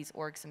of these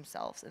orgs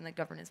themselves and the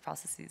governance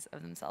processes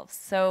of themselves.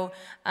 So,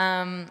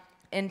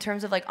 in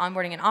terms of like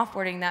onboarding and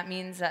offboarding, that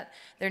means that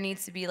there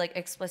needs to be like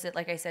explicit,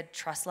 like I said,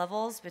 trust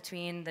levels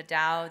between the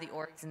DAO, the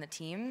orgs, and the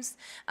teams.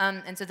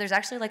 And so there's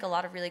actually like a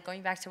lot of really,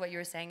 going back to what you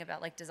were saying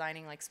about like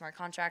designing like smart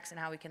contracts and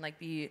how we can like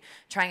be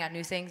trying out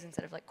new things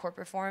instead of like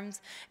corporate forms,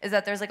 is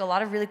that there's like a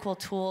lot of really cool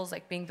tools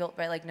like being built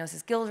by like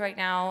Gnosis Guild right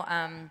now,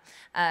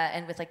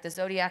 and with like the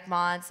Zodiac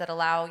mods that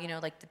allow,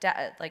 like the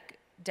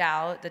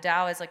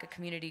DAO is like a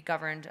community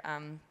governed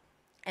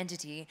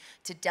entity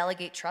to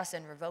delegate trust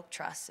and revoke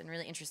trust in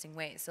really interesting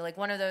ways. So like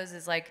one of those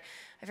is like,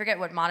 I forget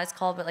what mod it's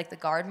called, but like the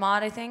guard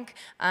mod, I think,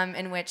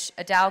 in which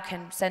a DAO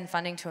can send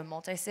funding to a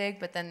multi-sig,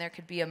 but then there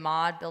could be a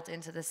mod built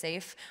into the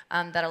safe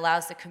that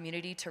allows the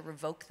community to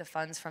revoke the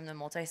funds from the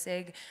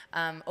multi-sig,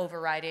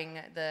 overriding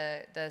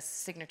the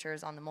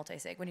signatures on the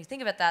multi-sig. When you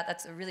think about that,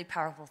 that's a really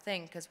powerful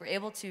thing because we're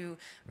able to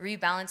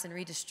rebalance and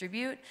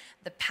redistribute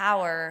the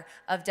power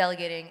of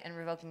delegating and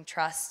revoking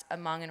trust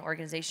among an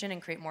organization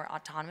and create more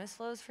autonomous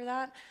flows for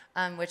that,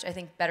 which I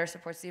think better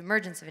supports the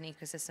emergence of an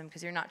ecosystem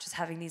because you're not just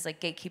having these like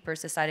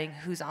gatekeepers deciding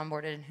who's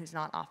onboarded and who's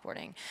not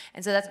offboarding.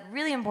 And so that's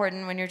really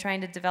important when you're trying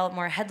to develop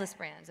more headless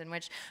brands in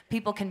which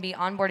people can be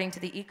onboarding to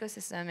the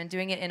ecosystem and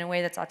doing it in a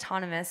way that's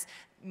autonomous,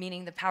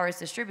 meaning the power is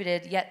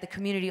distributed, yet the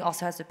community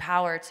also has the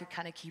power to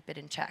kind of keep it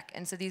in check.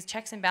 And so these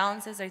checks and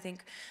balances, I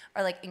think,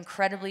 are like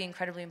incredibly,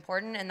 incredibly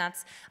important. And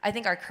that's, I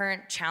think, our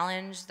current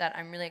challenge that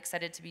I'm really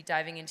excited to be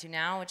diving into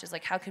now, which is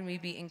like, how can we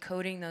be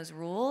encoding those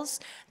rules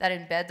that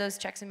embed those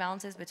checks and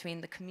balances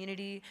between the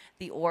community,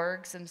 the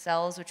orgs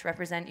themselves, which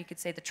represent, you could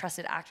say, the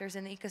trusted actors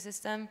in the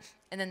ecosystem,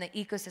 and then the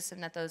ecosystem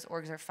that those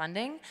orgs are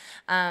funding,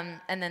 and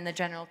then the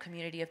general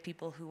community of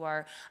people who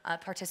are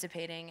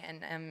participating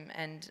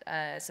and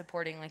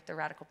supporting like the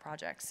radical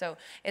projects. So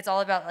it's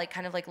all about like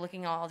kind of like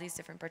looking at all these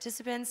different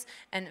participants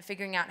and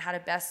figuring out how to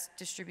best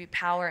distribute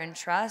power and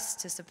trust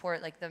to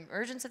support like the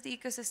emergence of the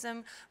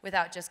ecosystem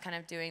without just kind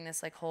of doing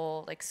this like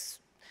whole like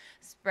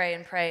spray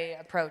and pray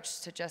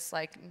approach to just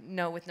like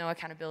with no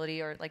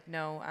accountability or like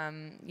no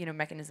you know,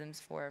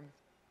 mechanisms for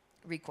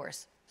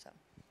recourse. So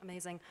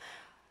amazing.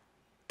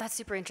 That's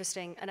super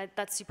interesting, and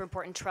that's super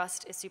important.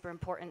 Trust is super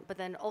important, but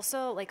then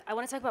also, like, I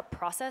want to talk about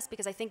process,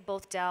 because I think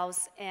both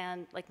DAOs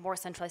and like more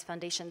centralized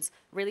foundations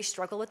really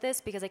struggle with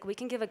this, because like we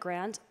can give a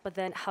grant, but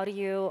then how do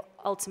you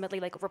ultimately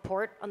like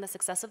report on the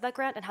success of that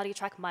grant, and how do you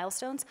track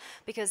milestones?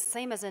 Because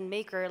same as in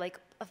Maker, like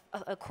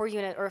a core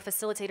unit or a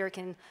facilitator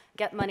can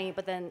get money,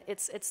 but then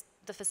it's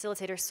the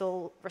facilitator's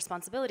sole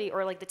responsibility,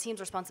 or like the team's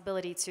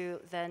responsibility to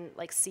then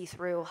like see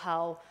through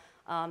how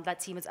that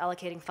team is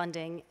allocating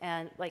funding.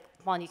 And like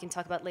Juan, you can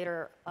talk about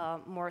later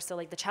more so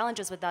like the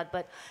challenges with that.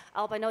 But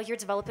Alp, I know you're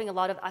developing a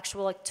lot of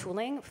actual like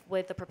tooling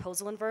with the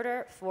proposal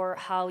inverter for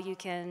how you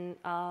can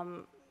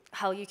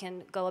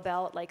go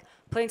about like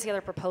putting together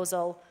a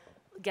proposal,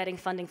 getting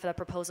funding for that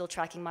proposal,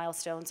 tracking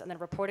milestones, and then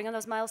reporting on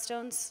those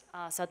milestones.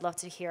 So I'd love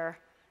to hear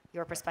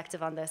your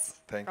perspective on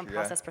this from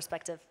process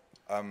perspective.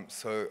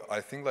 So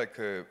I think like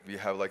we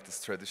have like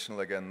this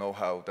traditional again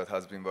know-how that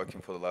has been working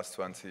for the last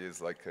 20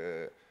 years, like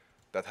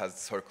that has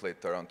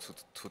circulated around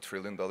 $2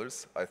 trillion,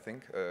 I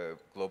think,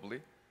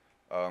 globally.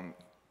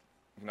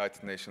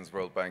 United Nations,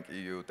 World Bank,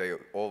 EU, they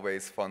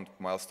always fund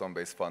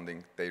milestone-based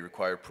funding. They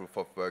require proof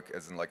of work,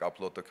 as in like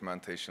upload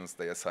documentations.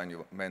 They assign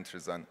you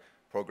mentors and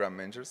program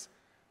managers.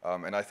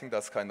 And I think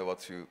that's kind of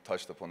what you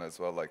touched upon as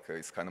well. Like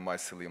it's kind of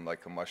mycelium,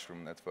 like a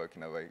mushroom network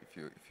in a way, if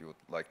you would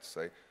like to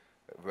say,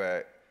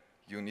 where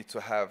you need to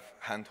have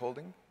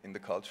hand-holding in the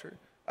culture.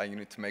 And you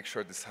need to make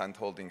sure this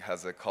hand-holding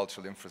has a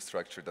cultural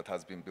infrastructure that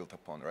has been built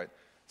upon, right?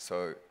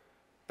 So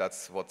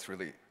that's what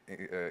really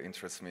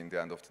interests me in the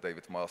end of the day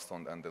with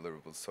milestone and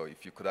deliverables. So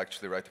if you could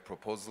actually write a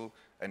proposal,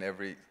 and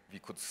we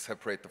could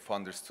separate the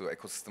funders to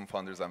ecosystem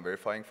funders and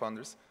verifying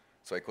funders.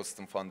 So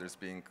ecosystem funders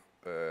being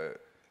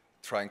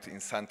trying to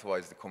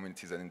incentivize the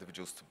communities and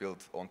individuals to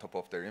build on top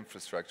of their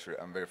infrastructure,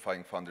 and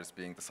verifying funders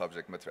being the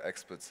subject matter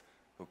experts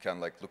who can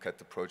like look at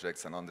the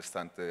projects and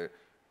understand the,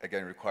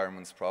 again,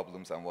 requirements,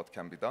 problems, and what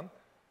can be done.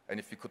 And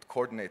if we could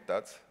coordinate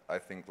that, I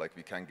think like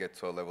we can get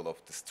to a level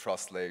of this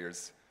trust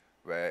layers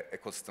where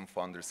ecosystem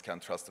funders can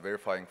trust the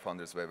verifying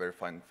funders, where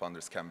verifying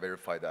funders can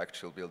verify the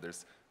actual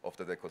builders of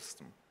that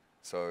ecosystem.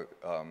 So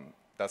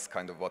that's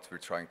kind of what we're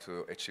trying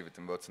to achieve with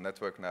Inverter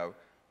Network now.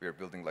 We are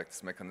building like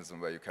this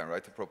mechanism where you can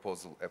write a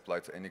proposal,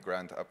 apply to any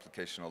grant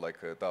application or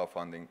like a DAO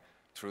funding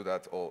through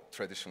that, or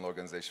traditional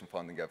organization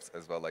funding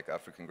as well, like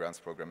African Grants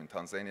Program in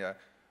Tanzania.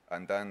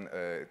 And then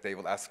they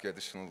will ask you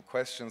additional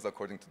questions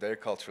according to their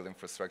cultural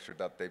infrastructure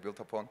that they built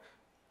upon.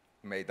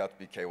 May that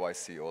be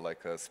KYC or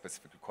like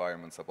specific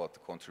requirements about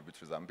the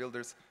contributors and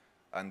builders.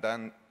 And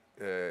then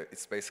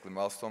it's basically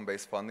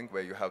milestone-based funding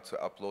where you have to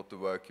upload the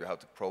work, you have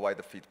to provide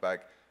the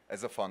feedback.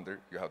 As a funder,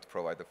 you have to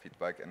provide the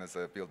feedback, and as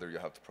a builder, you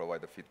have to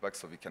provide the feedback,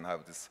 so we can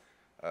have this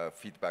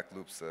feedback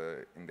loops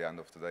in the end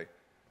of the day.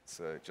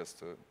 So just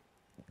to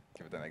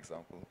give it an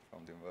example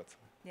from the inverter.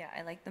 Yeah,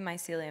 I like the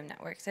mycelium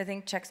networks. I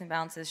think checks and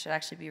balances should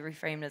actually be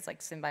reframed as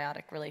like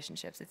symbiotic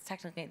relationships. It's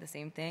technically the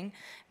same thing.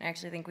 And I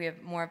actually think we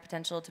have more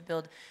potential to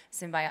build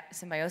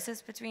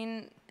symbiosis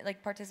between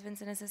like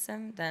participants in a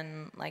system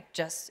than like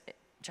just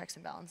checks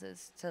and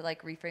balances, to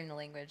like reframe the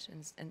language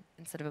and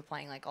instead of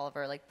applying like all of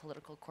our like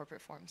political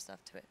corporate form stuff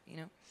to it, you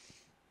know?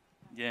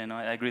 Yeah, no,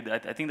 I agree.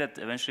 I think that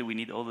eventually we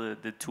need all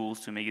the tools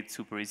to make it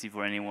super easy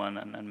for anyone,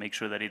 and make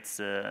sure that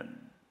it's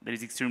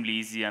extremely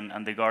easy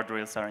and the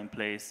guardrails are in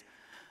place.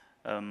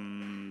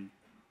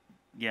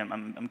 Yeah,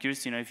 I'm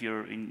curious to know if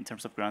you're, in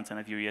terms of grants, and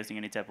if you're using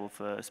any type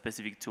of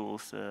specific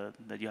tools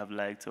that you have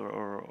liked,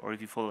 or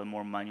if you follow a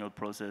more manual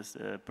process.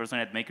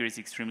 Personally, at Maker, it's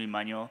extremely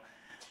manual.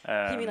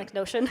 You mean like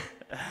Notion?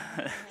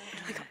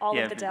 Like all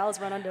of the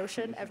DAOs run on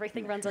Notion?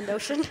 Everything runs on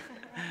Notion?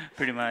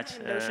 Pretty much.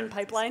 Notion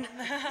pipeline?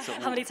 So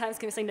how many times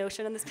can we say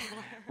Notion in this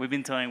panel? We've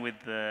been toying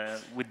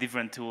with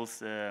different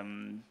tools,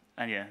 and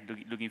yeah,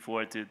 looking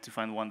forward to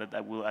find one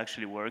that will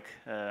actually work.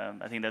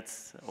 I think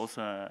that's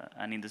also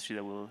an industry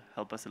that will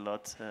help us a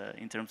lot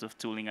in terms of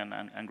tooling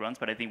and grants,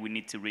 but I think we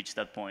need to reach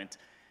that point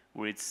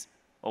where it's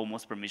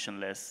almost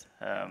permissionless,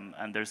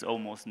 and there's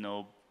almost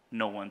no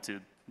one to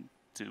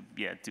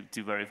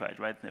verify it,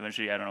 right?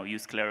 Eventually, I don't know,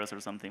 use Claros or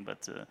something,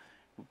 but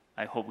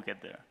I hope we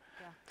get there.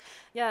 Yeah.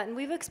 Yeah, and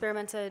we've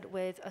experimented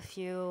with a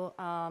few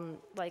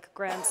like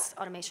grants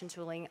automation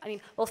tooling. I mean,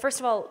 well, first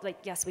of all, like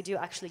yes, we do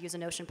actually use a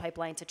Notion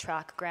pipeline to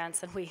track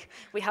grants, and we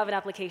have an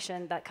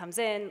application that comes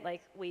in.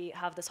 Like we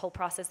have this whole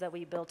process that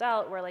we built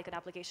out, where like an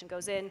application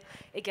goes in,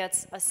 it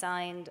gets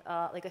assigned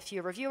like a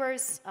few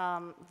reviewers.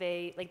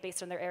 They like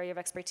based on their area of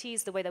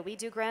expertise. The way that we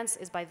do grants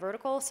is by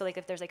vertical. So like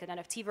if there's like an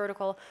NFT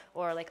vertical,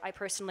 or like I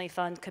personally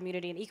fund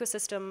community and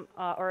ecosystem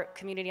or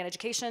community and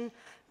education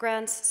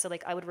grants. So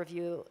like I would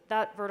review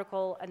that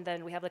vertical, and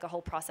then we have like a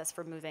whole process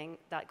for moving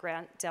that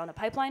grant down a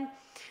pipeline.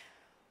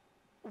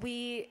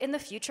 We, in the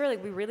future,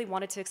 like we really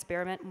wanted to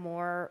experiment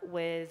more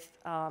with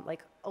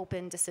like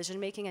open decision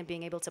making and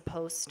being able to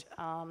post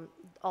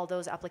all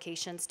those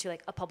applications to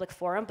like a public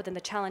forum. But then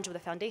the challenge with the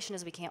foundation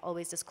is we can't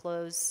always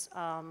disclose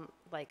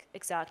like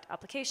exact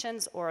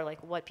applications or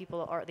like what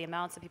people are, the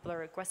amounts that people are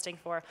requesting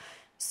for.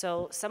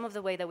 So some of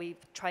the way that we've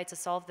tried to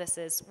solve this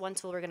is one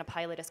tool we're going to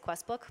pilot is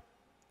Questbook,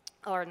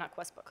 or not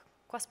Questbook,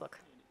 Questbook.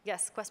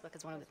 Yes, Questbook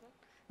is one of the.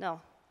 No.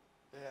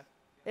 Yeah.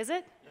 Is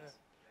it?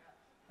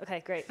 Yeah.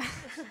 Okay, great.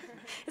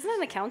 Isn't that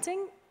an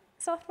accounting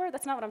software?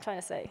 That's not what I'm trying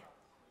to say.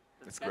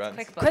 It's grants.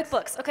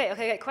 QuickBooks.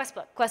 Okay.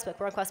 Questbook.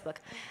 We're on Questbook.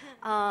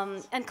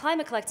 And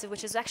Climate Collective,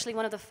 which is actually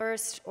one of the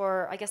first,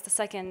 or I guess the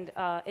second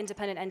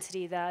independent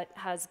entity that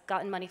has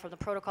gotten money from the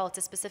protocol to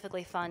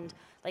specifically fund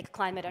like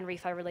climate and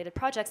refi-related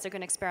projects. They're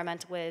going to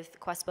experiment with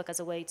Questbook as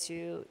a way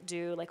to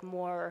do like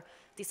more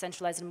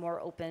decentralized and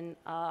more open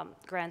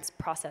grants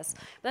process.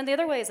 But then the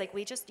other way is like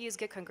we just use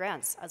Gitcoin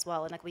grants as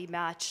well, and like we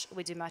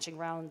do matching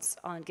rounds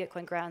on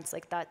Gitcoin grants.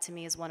 Like that to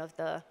me is one of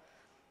the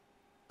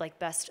like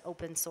best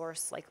open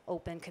source, like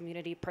open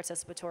community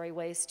participatory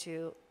ways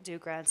to do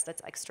grants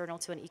that's external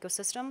to an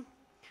ecosystem.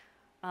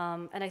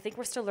 And I think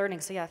we're still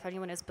learning. So yeah, if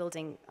anyone is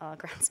building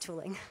grants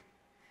tooling,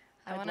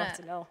 I'd love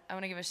to know. I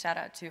want to give a shout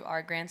out to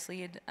our grants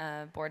lead,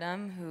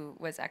 Boredom, who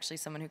was actually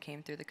someone who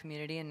came through the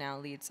community and now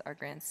leads our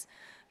grants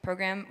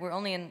program.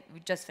 We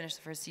just finished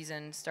the first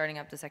season, starting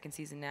up the second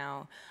season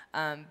now.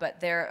 But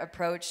their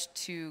approach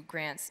to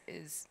grants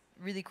is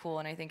really cool,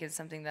 and I think is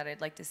something that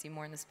I'd like to see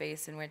more in the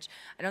space, in which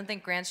I don't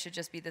think grants should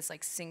just be this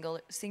like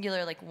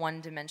singular like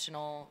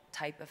one-dimensional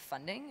type of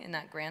funding, and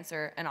that grants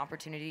are an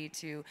opportunity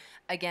to,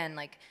 again,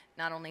 like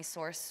not only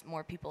source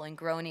more people and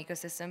grow an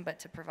ecosystem, but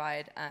to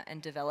provide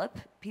and develop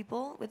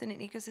people within an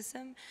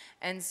ecosystem.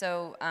 And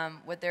so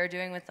what they're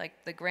doing with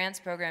like the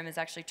grants program is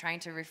actually trying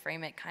to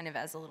reframe it kind of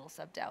as a little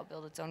sub-DAO,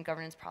 build its own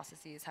governance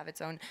processes, have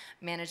its own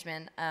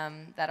management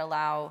that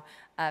allow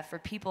for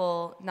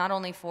people, not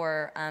only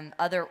for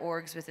other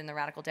orgs within the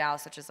Radical DAO,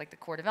 such as like the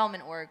core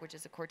development org, which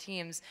is the core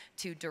teams,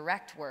 to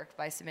direct work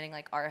by submitting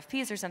like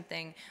RFPs or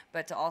something,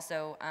 but to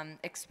also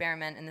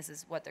experiment, and this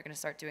is what they're going to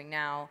start doing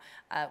now,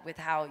 with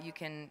how you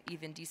can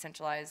even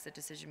decentralize the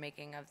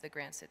decision-making of the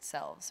grants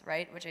itself,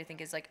 right? Which I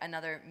think is like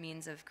another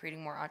means of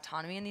creating more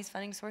autonomy in these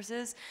funding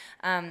sources,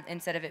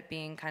 instead of it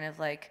being kind of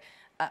like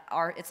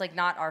it's like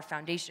not our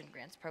foundation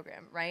grants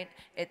program, right?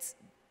 It's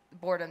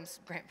Boredom's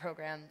grant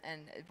program,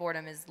 and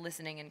Boredom is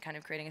listening and kind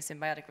of creating a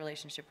symbiotic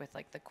relationship with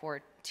like the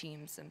core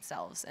teams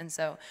themselves. And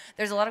so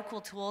there's a lot of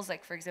cool tools,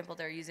 like for example,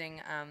 they're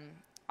using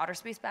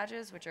OtterSpace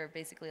badges, which are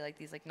basically like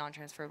these like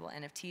non-transferable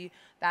NFT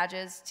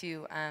badges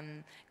to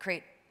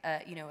create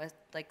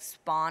like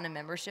spawn a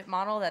membership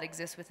model that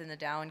exists within the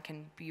DAO and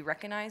can be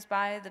recognized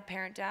by the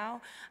parent DAO,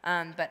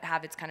 but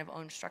have its kind of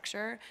own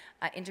structure.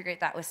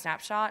 Integrate that with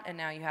Snapshot, and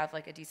now you have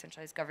like a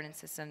decentralized governance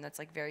system that's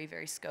like very,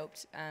 very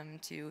scoped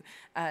to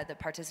the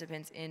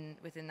participants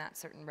within that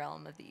certain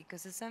realm of the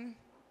ecosystem.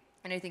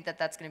 And I think that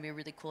that's going to be a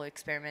really cool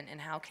experiment in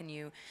how can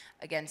you,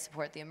 again,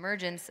 support the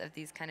emergence of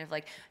these kind of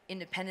like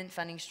independent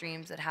funding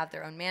streams that have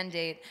their own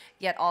mandate,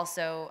 yet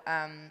also,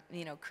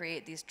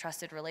 create these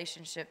trusted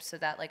relationships so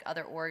that like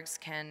other orgs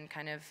can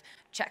kind of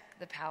check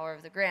the power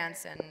of the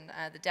grants, and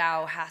the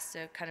DAO has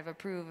to kind of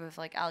approve of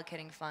like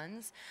allocating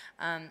funds.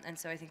 And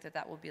so I think that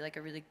that will be like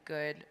a really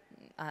good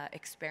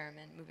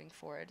experiment moving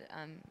forward,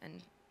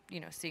 and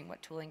seeing what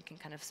tooling can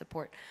kind of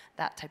support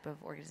that type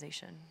of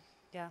organization.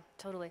 Yeah,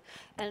 totally.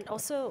 And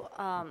also,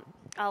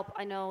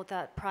 I know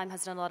that Prime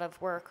has done a lot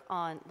of work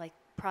on like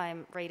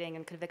Prime rating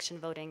and conviction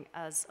voting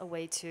as a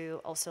way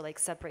to also like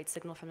separate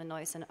signal from the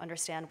noise and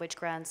understand which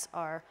grants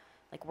are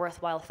like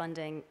worthwhile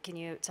funding. Can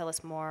you tell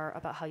us more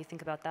about how you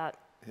think about that?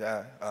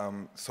 Yeah,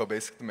 so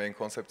basically the main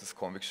concept is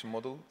conviction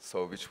model,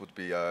 so which would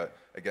be,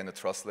 again, a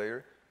trust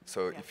layer.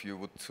 So if you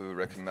would to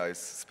recognize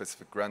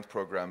specific grant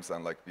programs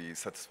and like be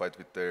satisfied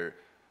with their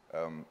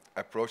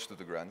approach to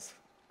the grants,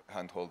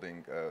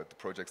 hand-holding the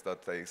projects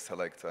that they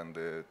select and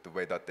the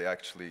way that they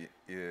actually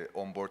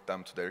onboard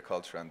them to their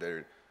culture and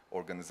their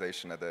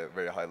organization at a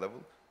very high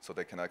level, so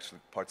they can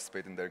actually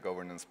participate in their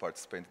governance,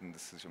 participate in the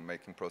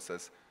decision-making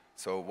process.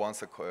 So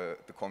once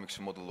the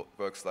conviction model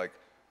works, like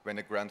when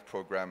a grant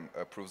program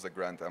approves a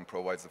grant and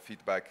provides the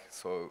feedback,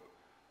 so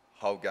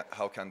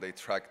how can they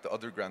track the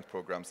other grant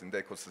programs in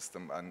the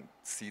ecosystem and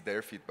see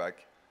their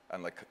feedback,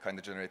 and like kind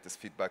of generate this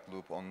feedback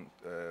loop on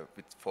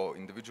for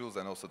individuals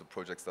and also the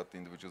projects that the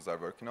individuals are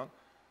working on.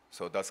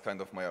 So that's kind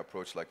of my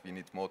approach. Like we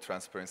need more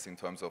transparency in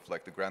terms of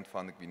like the grant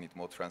funding. We need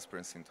more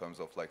transparency in terms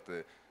of like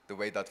the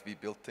way that we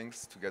build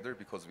things together,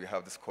 because we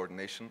have this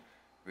coordination,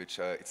 which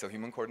it's a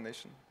human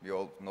coordination. We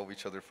all know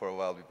each other for a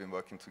while. We've been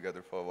working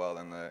together for a while,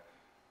 and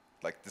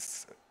like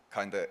this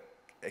kind of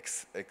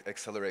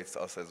accelerates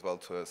us as well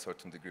to a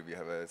certain degree. We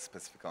have a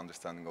specific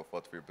understanding of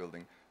what we're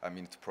building. I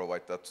mean, to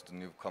provide that to the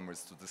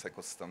newcomers, to this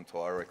ecosystem, to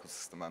our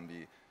ecosystem, and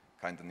we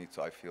kind of need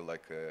to, I feel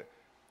like,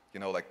 you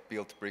know, like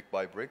build brick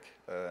by brick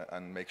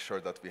and make sure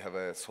that we have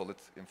a solid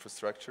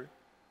infrastructure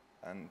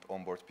and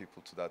onboard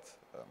people to that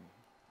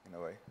in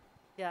a way.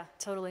 Yeah,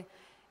 totally.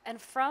 And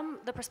from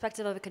the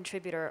perspective of a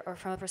contributor, or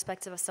from a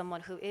perspective of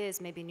someone who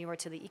is maybe newer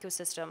to the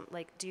ecosystem,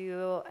 like,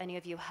 do any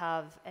of you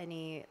have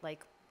any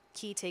like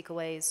key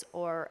takeaways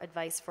or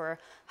advice for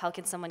how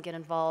can someone get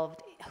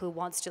involved who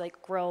wants to like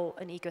grow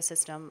an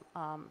ecosystem,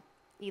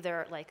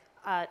 either like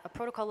at a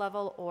protocol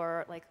level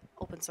or like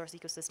open source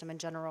ecosystem in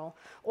general,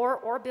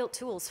 or build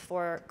tools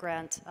for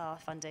grant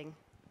funding?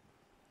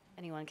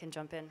 Anyone can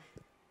jump in.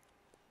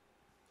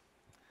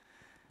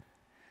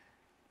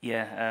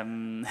 Yeah,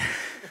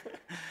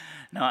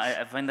 no,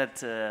 I find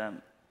that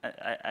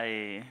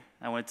I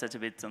want to touch a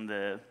bit on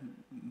the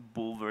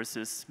bull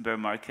versus bear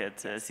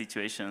market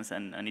situations,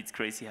 and it's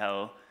crazy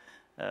how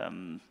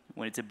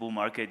when it's a bull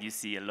market, you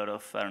see a lot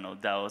of, I don't know,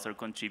 DAOs or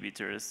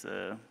contributors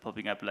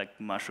popping up like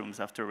mushrooms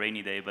after a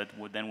rainy day, but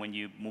then when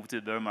you move to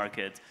the bear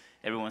market,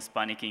 everyone's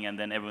panicking, and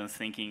then everyone's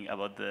thinking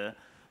about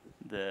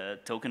the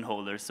token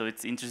holders. So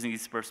it's interesting,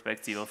 this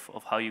perspective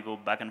of how you go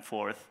back and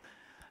forth.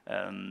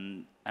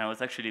 And I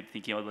was actually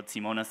thinking about what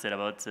Simona said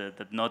about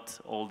that not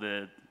all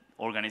the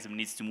organism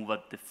needs to move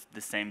at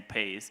the same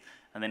pace,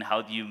 and then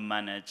how do you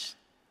manage,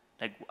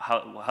 like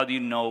how do you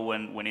know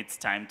when it's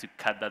time to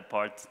cut that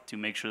part to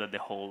make sure that the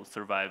whole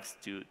survives,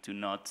 to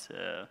not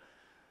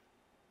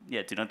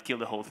kill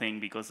the whole thing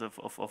because of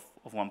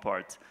one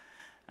part.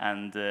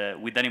 And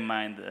with that in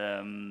mind,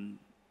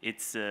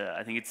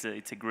 I think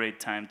it's a great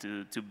time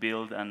to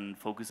build and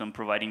focus on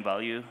providing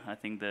value. I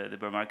think the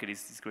bear market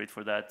is great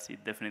for that.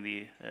 It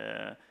definitely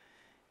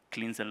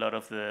cleans a lot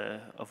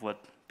of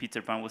what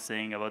Peter Pan was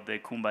saying about the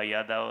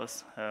Kumbaya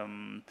DAOs.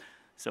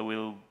 So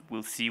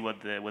we'll see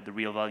what the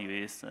real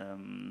value is.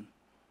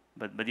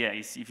 But yeah,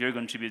 if you're a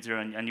contributor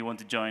and you want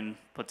to join,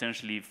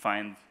 potentially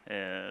find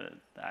an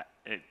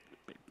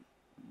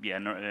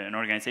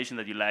organization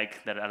that you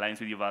like, that aligns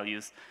with your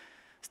values,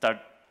 start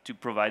to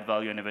provide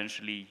value, and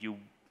eventually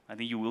I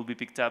think you will be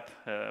picked up.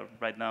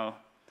 Right now,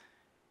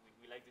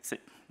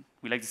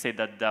 we like to say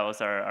that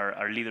DAOs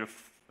are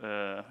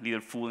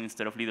leader-full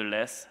instead of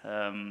leaderless.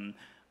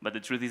 But the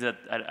truth is that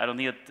I don't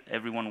think that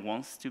everyone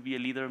wants to be a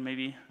leader,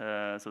 maybe.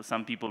 So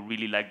some people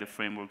really like the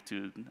framework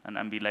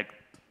and be like,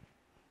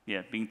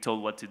 being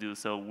told what to do.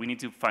 So we need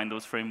to find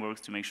those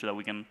frameworks to make sure that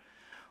we can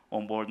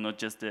onboard not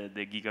just the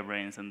giga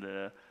brains and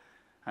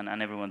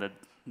everyone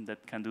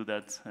that can do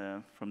that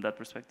from that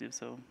perspective.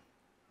 So.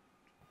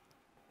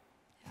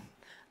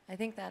 I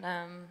think that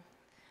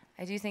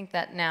I do think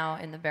that now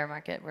in the bear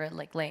market, we're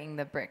like laying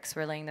the bricks.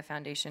 We're laying the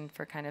foundation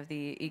for kind of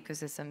the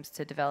ecosystems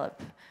to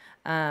develop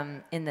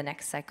in the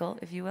next cycle,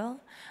 if you will.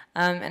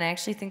 And I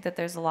actually think that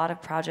there's a lot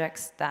of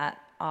projects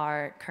that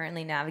are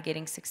currently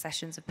navigating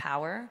successions of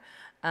power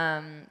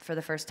for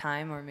the first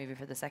time, or maybe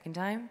for the second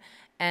time,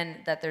 and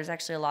that there's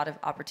actually a lot of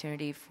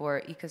opportunity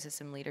for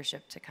ecosystem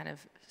leadership to kind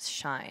of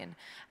shine.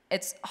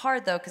 It's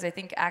hard though, because I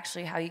think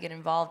actually how you get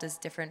involved is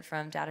different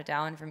from DAO to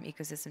DAO and from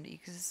ecosystem to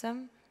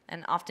ecosystem.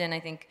 And often I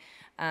think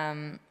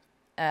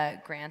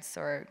grants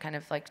or kind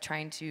of like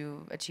trying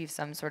to achieve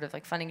some sort of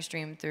like funding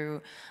stream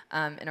through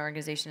an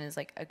organization is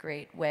like a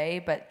great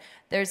way, but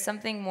there's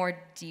something more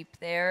deep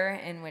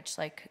there in which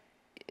like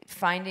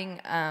finding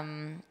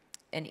an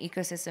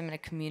ecosystem and a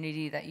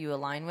community that you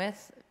align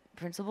with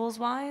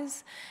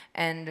principles-wise,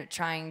 and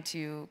trying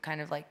to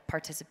kind of like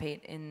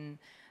participate in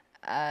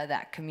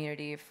that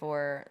community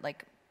for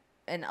like,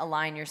 and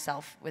align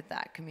yourself with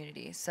that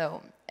community.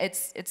 So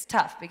it's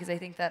tough, because I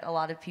think that a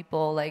lot of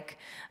people, like,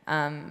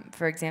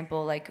 for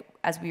example, like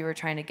as we were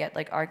trying to get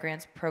like our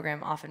grants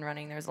program off and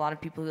running, there was a lot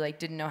of people who like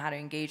didn't know how to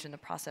engage in the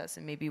process,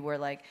 and maybe were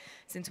like,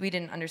 since we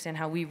didn't understand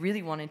how we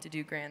really wanted to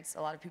do grants,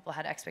 a lot of people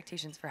had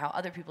expectations for how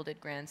other people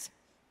did grants,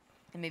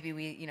 and maybe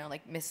we,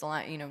 like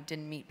misaligned,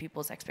 didn't meet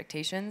people's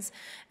expectations.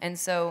 And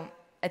so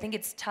I think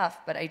it's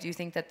tough, but I do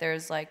think that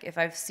there's like, if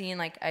I've seen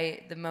like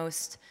the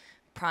most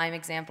prime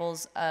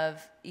examples of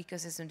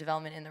ecosystem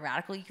development in the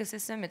Radical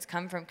ecosystem, it's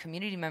come from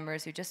community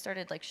members who just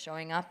started like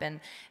showing up and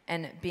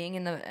being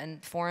in the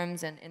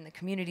forums and in the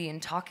community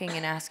and talking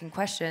and asking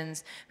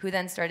questions, who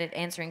then started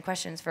answering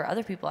questions for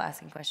other people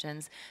asking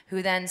questions,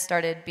 who then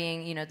started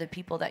being the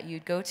people that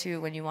you'd go to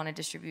when you want to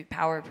distribute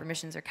power,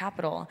 permissions, or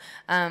capital.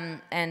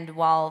 And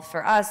while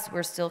for us,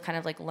 we're still kind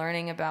of like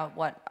learning about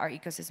what our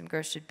ecosystem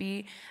growth should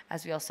be,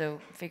 as we also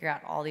figure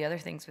out all the other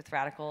things with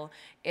Radical,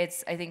 I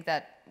think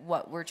that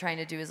what we're trying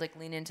to do is like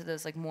lean into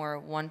those like more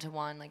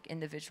one-to-one one-to-one, like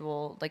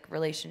individual, like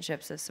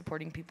relationships of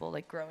supporting people,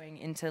 like growing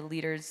into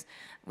leaders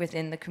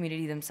within the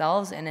community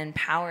themselves and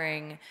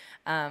empowering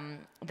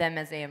them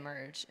as they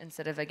emerge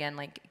instead of, again,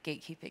 like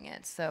gatekeeping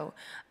it. So,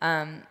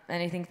 and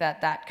I think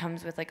that that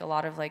comes with like a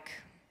lot of like,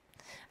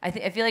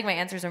 I feel like my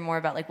answers are more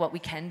about like what we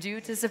can do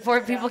to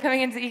support people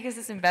coming into the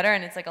ecosystem better,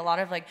 and it's like a lot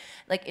of like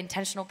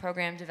intentional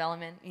program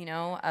development, you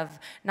know, of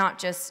not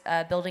just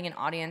building an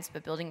audience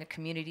but building a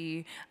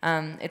community.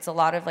 It's a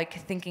lot of like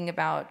thinking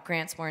about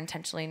grants more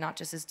intentionally, not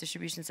just as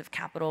distributions of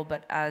capital,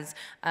 but as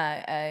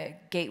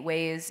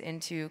gateways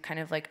into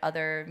kind of like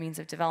other means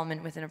of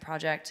development within a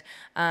project,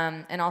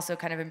 and also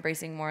kind of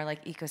embracing more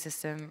like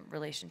ecosystem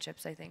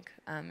relationships, I think,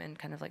 and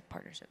kind of like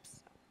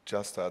partnerships.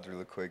 Just to add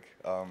really quick.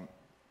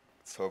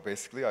 So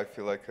basically, I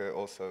feel like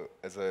also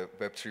as a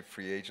Web3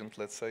 free agent,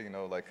 let's say, you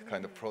know, like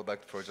kind of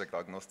product project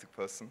agnostic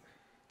person,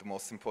 the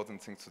most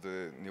important thing to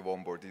the new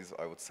onboardees,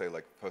 I would say,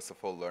 like, first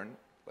of all, learn,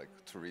 like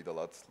to read a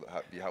lot.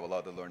 We have a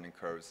lot of learning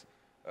curves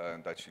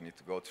that you need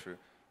to go through.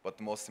 But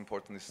the most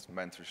important is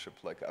mentorship,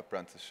 like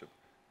apprenticeship.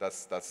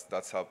 That's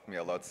helped me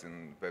a lot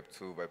in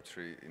Web2,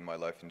 Web3, in my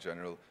life in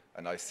general.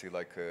 And I see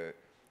like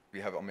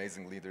we have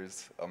amazing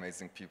leaders,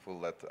 amazing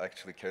people that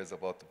actually cares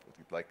about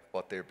like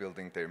what they're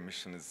building. Their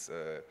mission is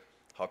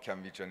how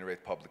can we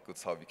generate public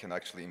goods, how we can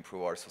actually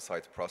improve our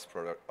society,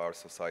 prosper our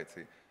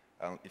society.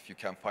 And if you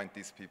can find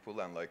these people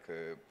and like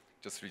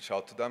just reach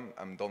out to them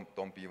and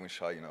don't be even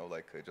shy, you know,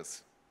 like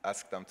just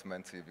ask them to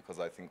mentor you, because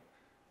I think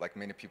like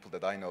many people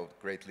that I know,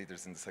 great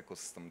leaders in this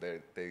ecosystem,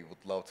 they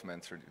would love to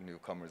mentor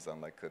newcomers and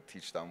like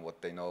teach them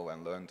what they know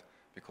and learned,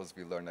 because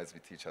we learn as we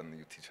teach and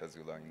you teach as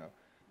you learn, you know.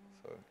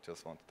 So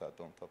just wanted that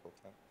on top of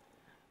that.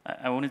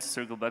 I wanted to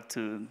circle back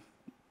to,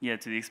 yeah,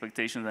 to the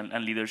expectations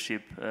and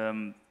leadership.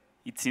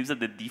 It seems that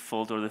the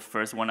default or the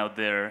first one out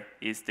there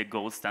is the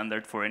gold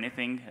standard for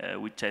anything,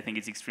 which I think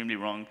is extremely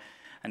wrong.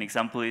 An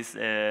example is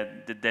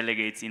the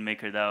delegates in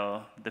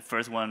MakerDAO. The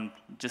first one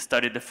just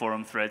started the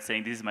forum thread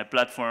saying, this is my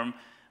platform,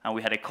 and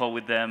we had a call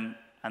with them,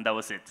 and that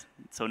was it.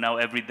 So now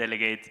every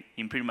delegate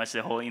in pretty much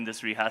the whole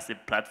industry has a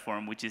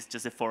platform, which is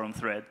just a forum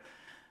thread,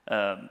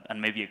 and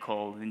maybe a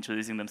call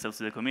introducing themselves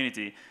to the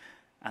community.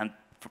 And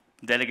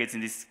delegates in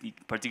this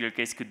particular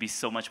case could be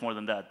so much more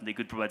than that. They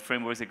could provide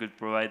frameworks, they could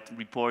provide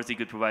reports, they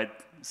could provide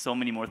so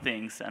many more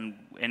things, and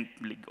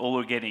like, all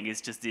we're getting is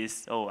just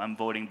this, oh, I'm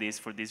voting this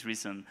for this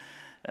reason.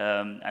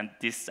 And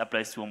this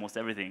applies to almost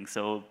everything.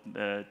 So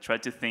try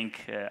to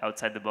think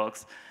outside the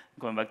box.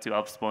 Going back to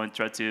Alp's point,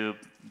 try to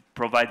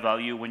provide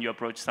value when you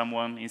approach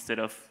someone instead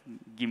of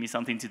give me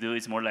something to do.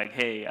 It's more like,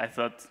 hey, I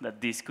thought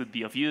that this could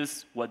be of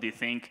use. What do you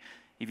think?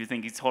 If you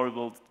think it's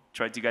horrible,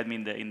 try to guide me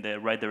in the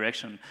right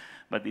direction.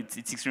 But it's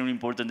extremely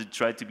important to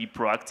try to be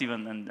proactive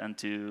and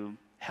to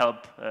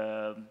help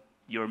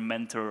your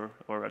mentor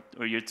or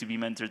your to-be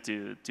mentor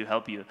to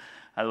help you.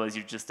 Otherwise,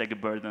 you're just like a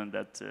burden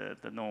that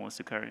no one wants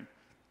to carry.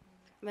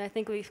 I mean, I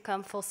think we've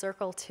come full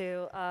circle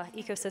to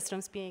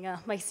ecosystems being a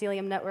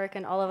mycelium network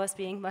and all of us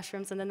being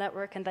mushrooms in the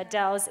network, and that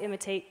DAOs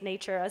imitate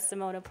nature, as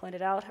Simona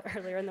pointed out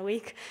earlier in the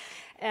week.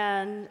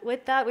 And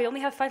with that, we only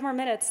have 5 more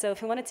minutes, so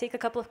if you want to take a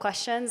couple of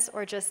questions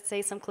or just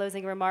say some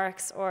closing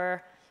remarks,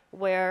 or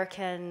where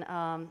can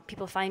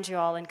people find you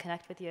all and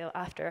connect with you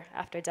after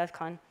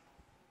Devcon?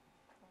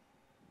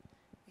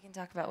 We can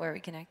talk about where we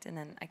connect, and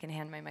then I can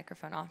hand my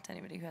microphone off to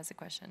anybody who has a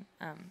question.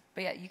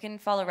 But yeah, you can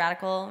follow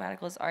Radicle.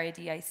 Radicle is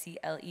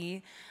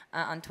RADICLE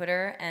on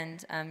Twitter,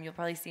 and you'll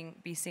probably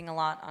be seeing a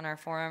lot on our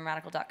forum,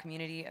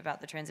 radical.community,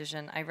 about the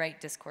transition. I write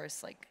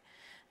discourse, like,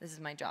 this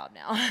is my job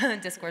now,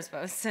 discourse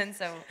posts. And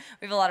so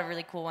we have a lot of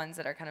really cool ones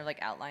that are kind of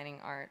like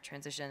outlining our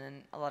transition,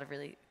 and a lot of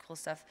really cool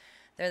stuff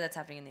there that's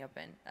happening in the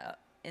open.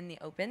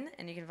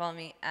 And you can follow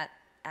me at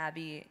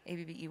Abbey,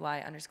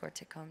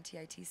 ABBEY_Titcomb,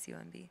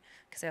 TITCOMB,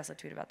 because I also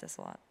tweet about this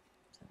a lot.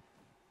 So.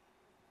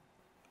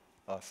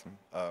 Awesome.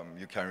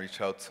 You can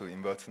reach out to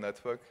Inverter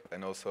Network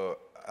and also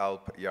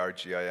Alp,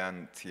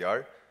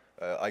 ERGINTR.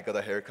 I got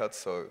a haircut,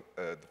 so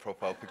the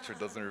profile picture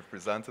doesn't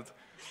represent it,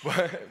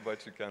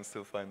 but you can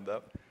still find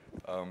that.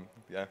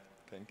 Yeah,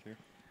 thank you.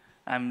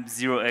 I'm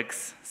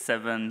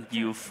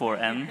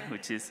 0x7U4M,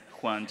 which is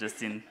Juan,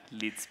 just in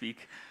lead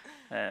speak.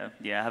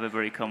 Yeah, I have a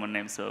very common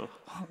name, so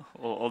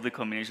all the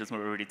combinations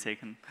were already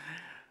taken.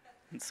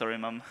 Sorry,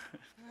 Mom.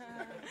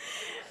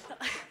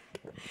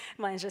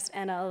 Mine's just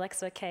Anna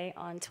Alexa K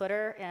on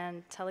Twitter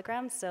and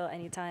Telegram, so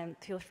anytime,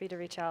 feel free to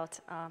reach out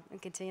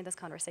and continue this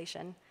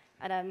conversation.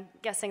 And I'm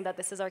guessing that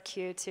this is our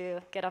cue to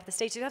get off the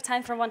stage. Do you have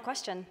time for one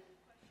question?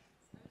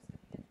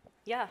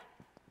 Yeah,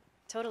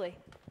 totally.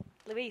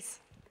 Luis.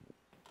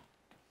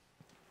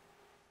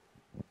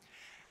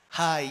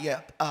 Hi,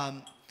 yeah.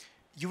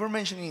 You were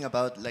mentioning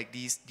about like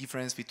this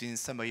difference between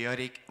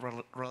symbiotic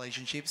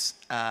relationships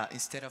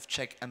instead of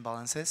check and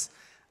balances,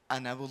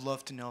 and I would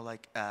love to know,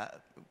 like,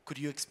 could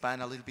you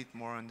expand a little bit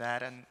more on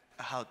that, and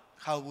how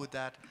would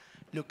that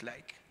look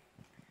like?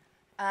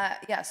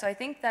 Yeah, so I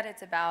think that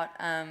it's about,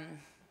 I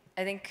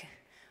think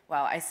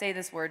well, I say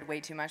this word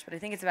way too much, but I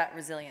think it's about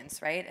resilience,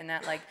 right? And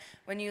that like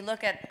when you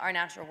look at our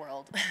natural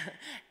world,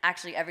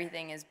 actually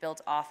everything is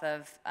built off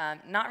of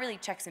not really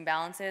checks and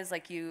balances.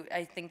 Like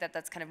I think that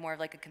that's kind of more of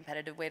like a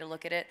competitive way to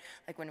look at it.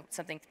 Like when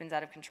something spins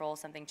out of control,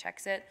 something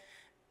checks it.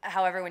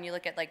 However, when you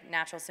look at like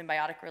natural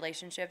symbiotic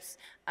relationships,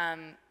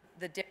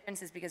 the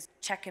difference is because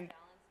check and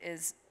balance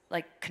is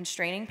like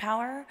constraining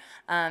power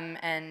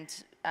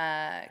and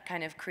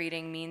kind of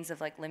creating means of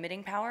like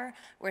limiting power,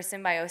 where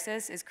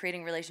symbiosis is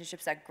creating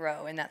relationships that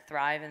grow and that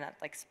thrive and that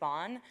like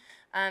spawn.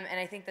 And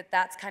I think that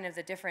that's kind of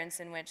the difference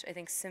in which I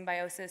think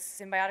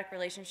symbiotic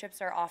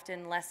relationships are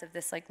often less of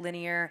this like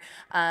linear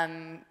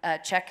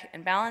check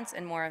and balance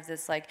and more of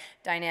this like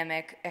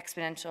dynamic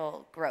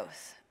exponential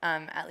growth,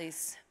 at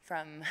least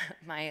from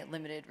my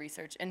limited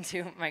research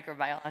into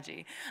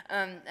microbiology.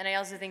 And I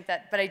also think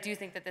that, but I do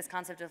think that this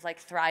concept of like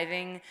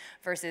thriving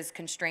versus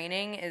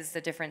constraining is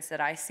the difference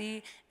that I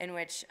see, in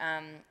which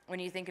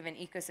when you think of an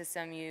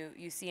ecosystem,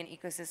 you see an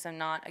ecosystem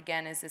not,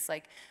 again, as this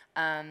like,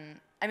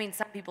 I mean,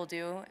 some people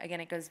do. Again,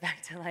 it goes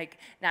back to like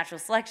natural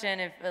selection,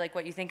 if like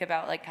what you think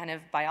about like kind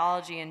of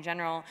biology in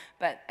general.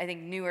 But I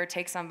think newer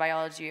takes on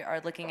biology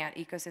are looking at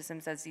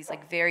ecosystems as these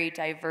like very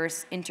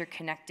diverse,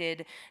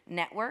 interconnected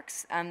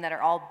networks that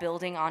are all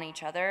building on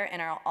each other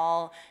and are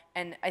all.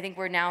 And I think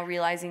we're now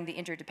realizing the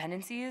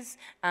interdependencies,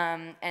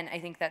 and I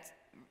think that's.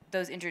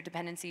 Those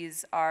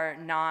interdependencies are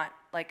not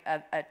like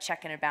a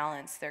check and a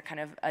balance. They're kind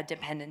of a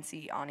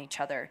dependency on each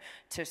other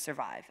to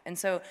survive. And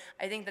so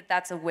I think that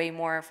that's a way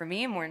more, for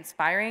me, a more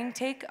inspiring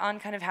take on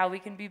kind of how we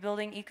can be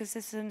building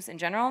ecosystems in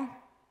general.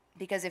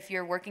 Because if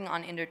you're working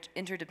on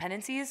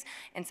interdependencies,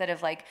 instead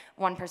of like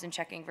one person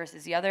checking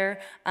versus the other,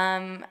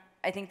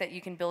 I think that you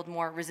can build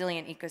more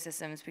resilient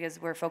ecosystems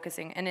because we're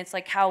focusing, and it's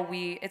like how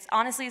it's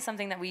honestly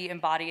something that we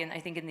embody, and I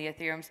think in the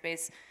Ethereum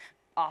space,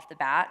 off the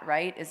bat,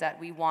 right, is that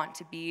we want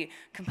to be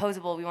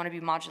composable, we want to be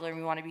modular, and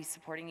we want to be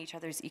supporting each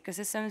other's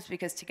ecosystems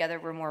because together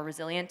we're more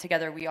resilient.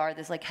 Together we are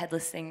this like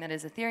headless thing that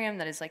is Ethereum,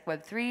 that is like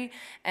Web3,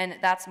 and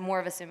that's more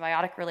of a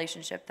symbiotic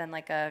relationship than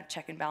like a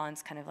check and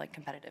balance kind of like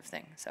competitive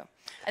thing. So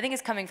I think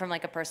it's coming from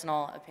like a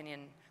personal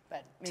opinion,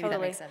 but maybe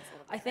that makes sense a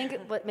little bit. I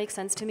think what makes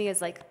sense to me is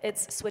like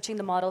it's switching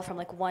the model from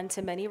like one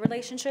to many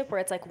relationship, where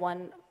it's like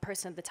one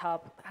person at the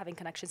top having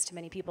connections to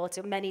many people,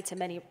 to many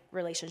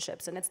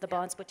relationships, and it's the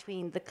bonds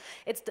between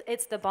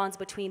it's the bonds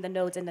between the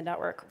nodes in the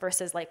network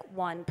versus like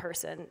one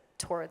person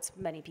towards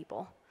many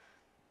people.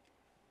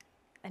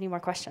 Any more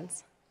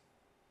questions?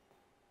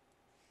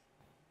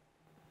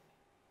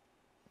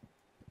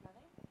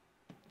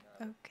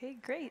 Okay,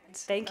 great.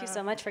 Thank you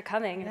so much for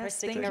coming and for yes,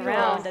 sticking thank you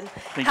around. all. And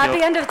Thank happy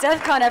you. end of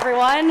Devcon,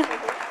 everyone.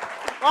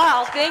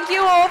 Wow. Thank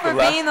you all for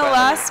being the panel.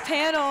 last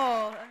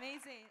panel.